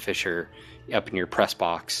 Duncan Fisher, up in your press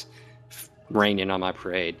box, raining on my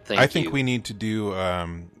parade. Thank you. I think we need to do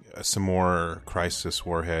some more Crisis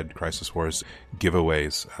Wars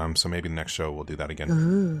giveaways. So maybe the next show we'll do that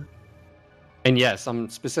again. And yes,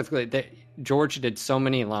 specifically, George did so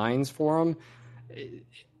many lines for him.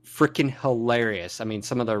 Freaking hilarious. I mean,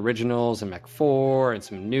 some of the originals and Mech 4 and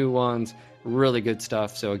some new ones, really good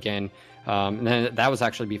stuff. So again, And then that was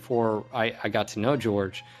actually before I got to know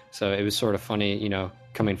George. So it was sort of funny, you know,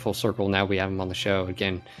 coming full circle. Now we have him on the show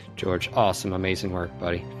again. George, awesome, amazing work,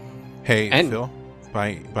 buddy. Hey, Phil,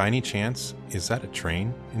 by any chance, is that a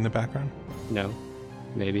train in the background? No,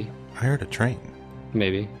 maybe. I heard a train.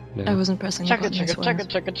 Maybe. No. I wasn't pressing the button.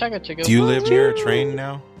 Chugga. Do you live near a train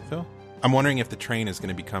now, Phil? I'm wondering if the train is going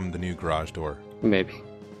to become the new garage door. Maybe.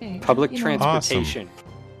 Hey, Public you know, transportation.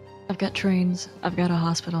 I've got trains. I've got a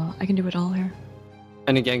hospital. I can do it all here.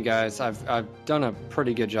 And again, guys, I've done a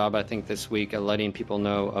pretty good job, I think, this week of letting people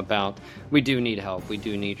know about we do need help. We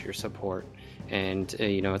do need your support. And,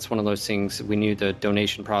 you know, it's one of those things. We knew the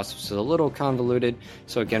donation process was a little convoluted.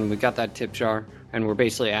 So, again, we got that tip jar, and we're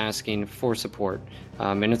basically asking for support.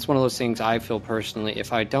 And it's one of those things I feel personally,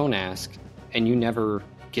 if I don't ask and you never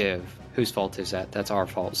give, whose fault is that? That's our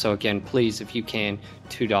fault. So, again, please, if you can,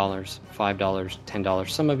 $2, $5, $10.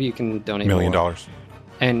 Some of you can donate $1 million. more.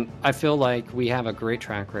 And I feel like we have a great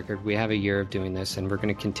track record. We have a year of doing this, and we're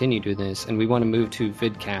going to continue doing this. And we want to move to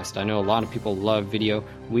vidcast. I know a lot of people love video.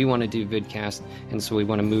 We want to do vidcast, and so we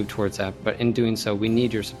want to move towards that. But in doing so, we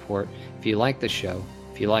need your support. If you like the show,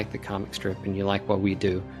 if you like the comic strip, and you like what we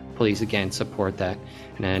do, please, again, support that.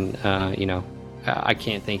 And then, you know, I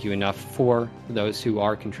can't thank you enough for those who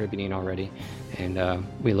are contributing already. And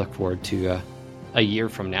we look forward to a year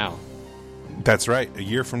from now. That's right. A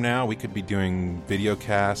year from now, we could be doing video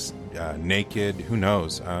casts, naked. Who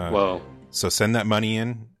knows? Whoa. So send that money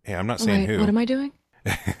in. Hey, I'm not saying who. What am I doing?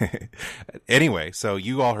 Anyway, so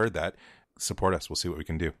you all heard that. Support us. We'll see what we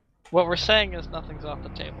can do. What we're saying is nothing's off the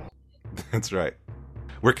table. That's right.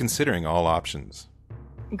 We're considering all options,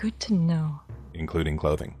 Good to know. including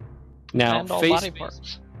clothing. Now, And all body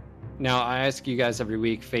parts. Now, I ask you guys every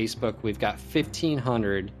week, Facebook, we've got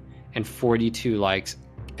 1,542 likes.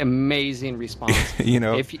 Amazing response. You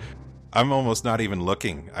know, I'm almost not even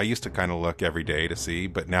looking. I used to kind of look every day to see,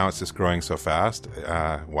 but now it's just growing so fast.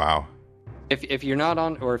 Wow. If you're not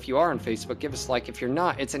on, or if you are on Facebook, give us a like. If you're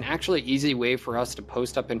not, it's an actually easy way for us to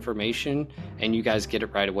post up information and you guys get it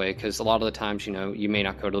right away. Because a lot of the times, you know, you may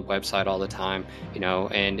not go to the website all the time, you know,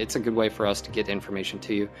 and it's a good way for us to get information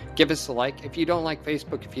to you. Give us a like. If you don't like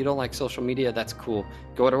Facebook, if you don't like social media, that's cool.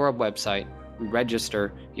 Go to our website,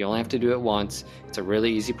 register. You only have to do it once. It's a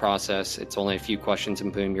really easy process. It's only a few questions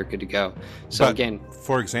and boom, you're good to go. So But, again,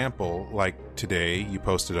 for example, like today, you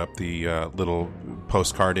posted up the little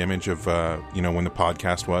postcard image of, you know, when the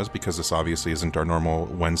podcast was, because this obviously isn't our normal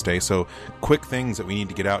Wednesday. So quick things that we need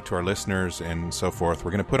to get out to our listeners and so forth,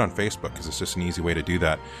 we're going to put on Facebook because it's just an easy way to do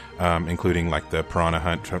that, including like the Piranha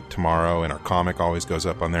Hunt tomorrow, and our comic always goes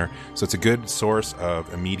up on there. So it's a good source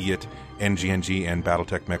of immediate NGNG and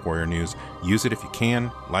Battletech MechWarrior news. Use it if you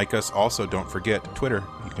can. Like us. Also, don't forget Twitter.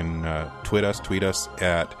 You can tweet us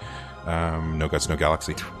at No Guts, No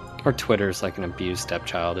Galaxy. or Twitter's like an abused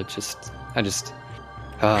stepchild. I need to get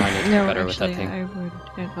No, better with that actually, thing. I would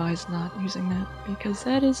advise not using that because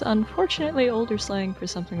that is unfortunately older slang for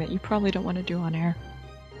something that you probably don't want to do on air.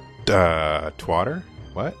 Twatter?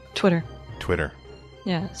 What? Twitter. Twitter.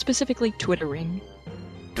 Yeah, specifically Twittering.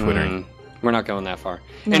 Twittering. We're not going that far.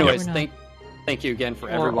 No, Anyways, we're not. thank you again for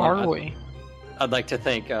Or everyone. are we? I'd like to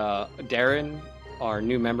thank Darren, our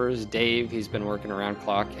new members, Dave, he's been working around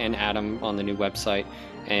clock, and Adam on the new website,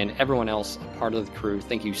 and everyone else part of the crew.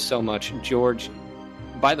 Thank you so much. George,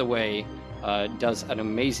 by the way, does an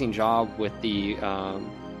amazing job with the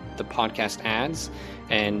podcast ads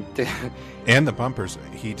and And the bumpers.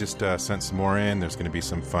 He just sent some more in. There's going to be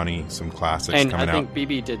some classics and coming I think out.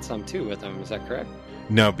 BB did some too with them. Is that correct?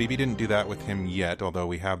 No, BB didn't do that with him yet, although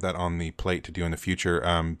we have that on the plate to do in the future.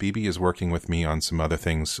 BB is working with me on some other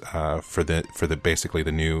things for the basically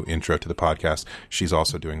the new intro to the podcast. She's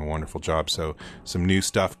also doing a wonderful job. So some new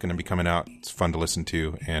stuff going to be coming out. It's fun to listen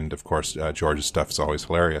to, and of course George's stuff is always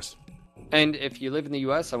hilarious. And if you live in the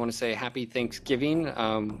U.S., I want to say happy Thanksgiving.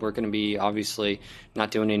 We're going to be obviously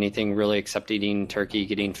not doing anything really except eating turkey,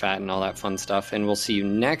 getting fat, and all that fun stuff. And we'll see you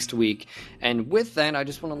next week. And with that, I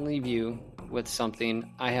just want to leave you with something.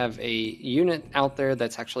 I have a unit out there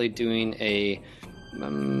that's actually doing a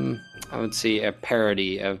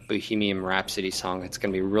parody of Bohemian Rhapsody song. It's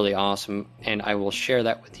going to be really awesome. And I will share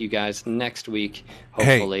that with you guys next week,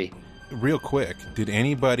 hopefully. Hey. Real quick, did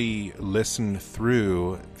anybody listen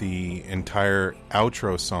through the entire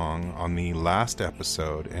outro song on the last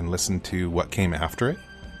episode and listen to what came after it?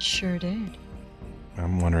 Sure did.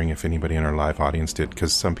 I'm wondering if anybody in our live audience did,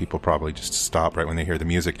 because some people probably just stop right when they hear the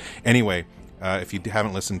music. Anyway, if you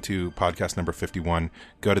haven't listened to podcast number 51,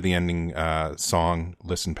 go to the ending song,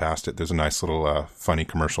 listen past it. There's a nice little funny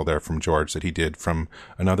commercial there from George that he did from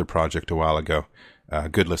another project a while ago.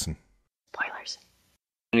 Good listen. Spoilers.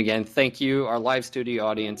 And again, thank you, our live studio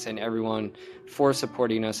audience, and everyone for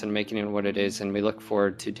supporting us and making it what it is. And we look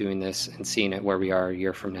forward to doing this and seeing it where we are a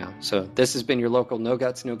year from now. So this has been your local No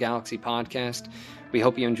Guts, No Galaxy podcast. We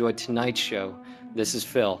hope you enjoyed tonight's show. This is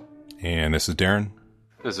Phil. And this is Darren.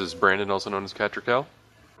 This is Brandon, also known as Catrical.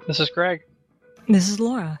 This is Greg. This is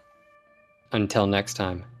Laura. Until next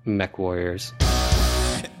time, Mech Warriors.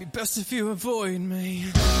 It'd be best if you avoid me,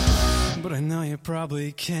 but I know you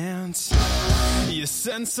probably can't. You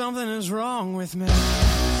sense something is wrong with me.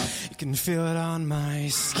 You can feel it on my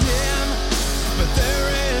skin, but there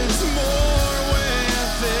is more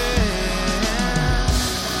with it.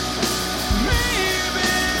 Maybe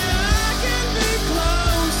I can be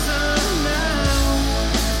closer now,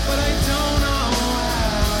 but I don't know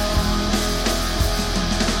how.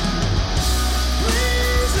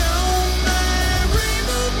 Please help me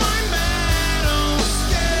remove my metal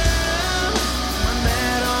skin, my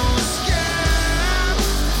metal skin,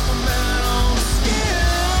 my metal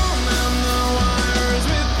skin, and the wires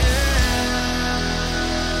within.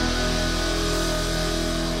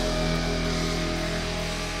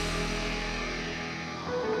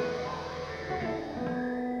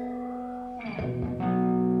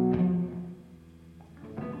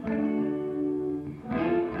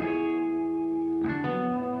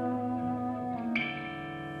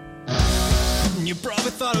 You probably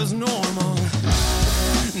thought it was normal,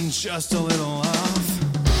 just a little off.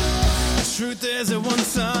 The truth is, at one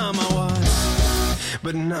time I was,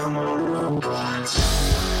 but now I'm a robot.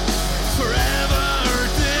 Forever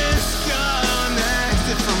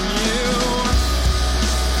disconnected from you.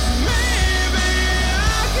 Maybe I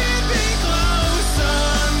can be closer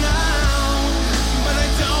now, but I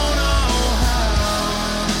don't know how.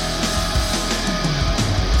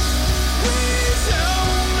 Please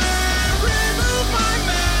help me remove my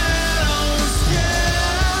metal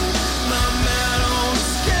skin, my metal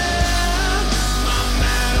skin, my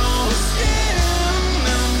metal skin,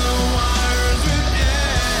 and the wires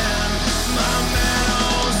within. My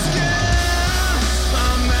metal skin, my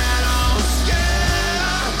metal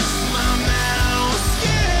skin, my metal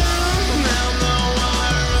skin, and the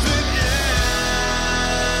wires within.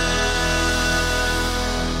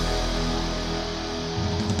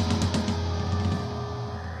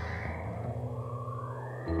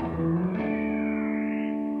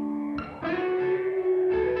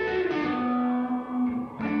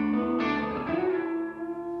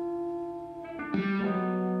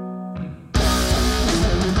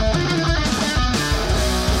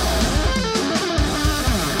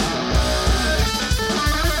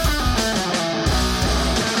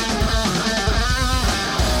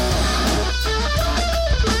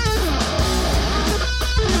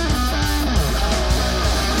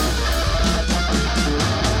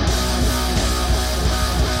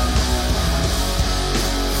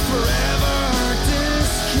 Forever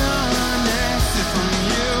disconnected from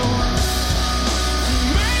you.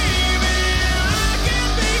 Maybe I can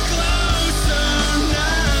be closer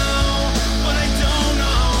now, but I don't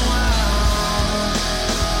know how.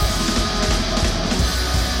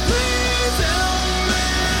 Please help me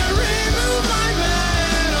remove my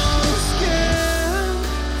metal skin,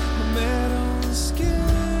 my metal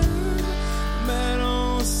skin,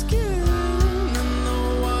 metal skin, and the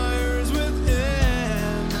wires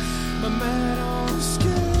within. My metal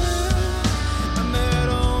skin, my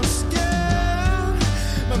metal skin,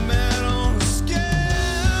 my metal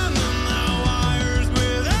skin, and the wires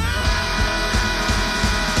within.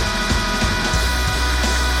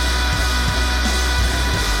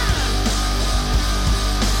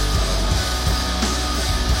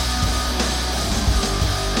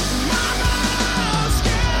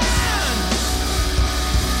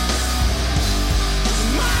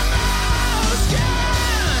 My metal skin, my metal skin.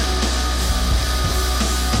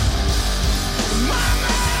 My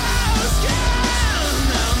metal skin,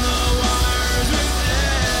 and the wires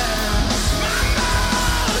within. My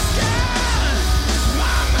metal skin,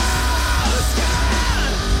 my metal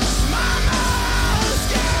skin, my metal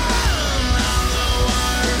skin, and the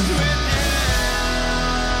wires within.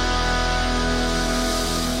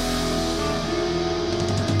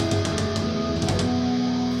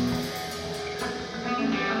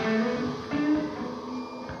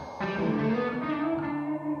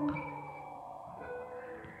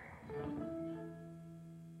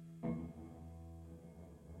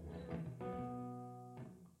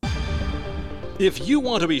 If you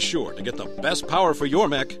want to be sure to get the best power for your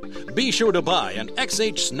mech, be sure to buy an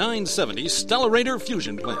XH970 Stellarator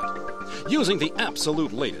Fusion Plant. Using the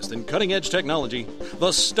absolute latest in cutting-edge technology, the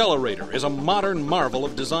Stellarator is a modern marvel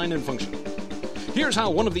of design and function. Here's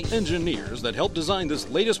how one of the engineers that helped design this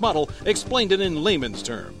latest model explained it in layman's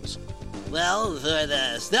terms. Well, for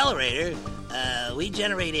the Stellarator, we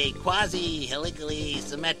generate a quasi-helically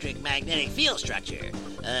symmetric magnetic field structure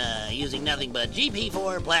using nothing but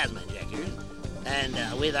GP4 plasma injectors.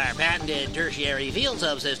 And with our patented tertiary field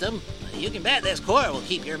subsystem, you can bet this core will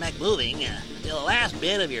keep your mech moving until the last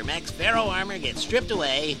bit of your mech's ferro armor gets stripped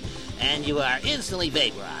away and you are instantly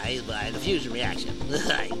vaporized by the fusion reaction.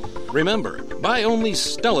 Remember, buy only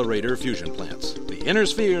Stellarator fusion plants, the Inner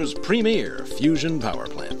Sphere's premier fusion power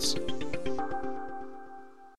plants.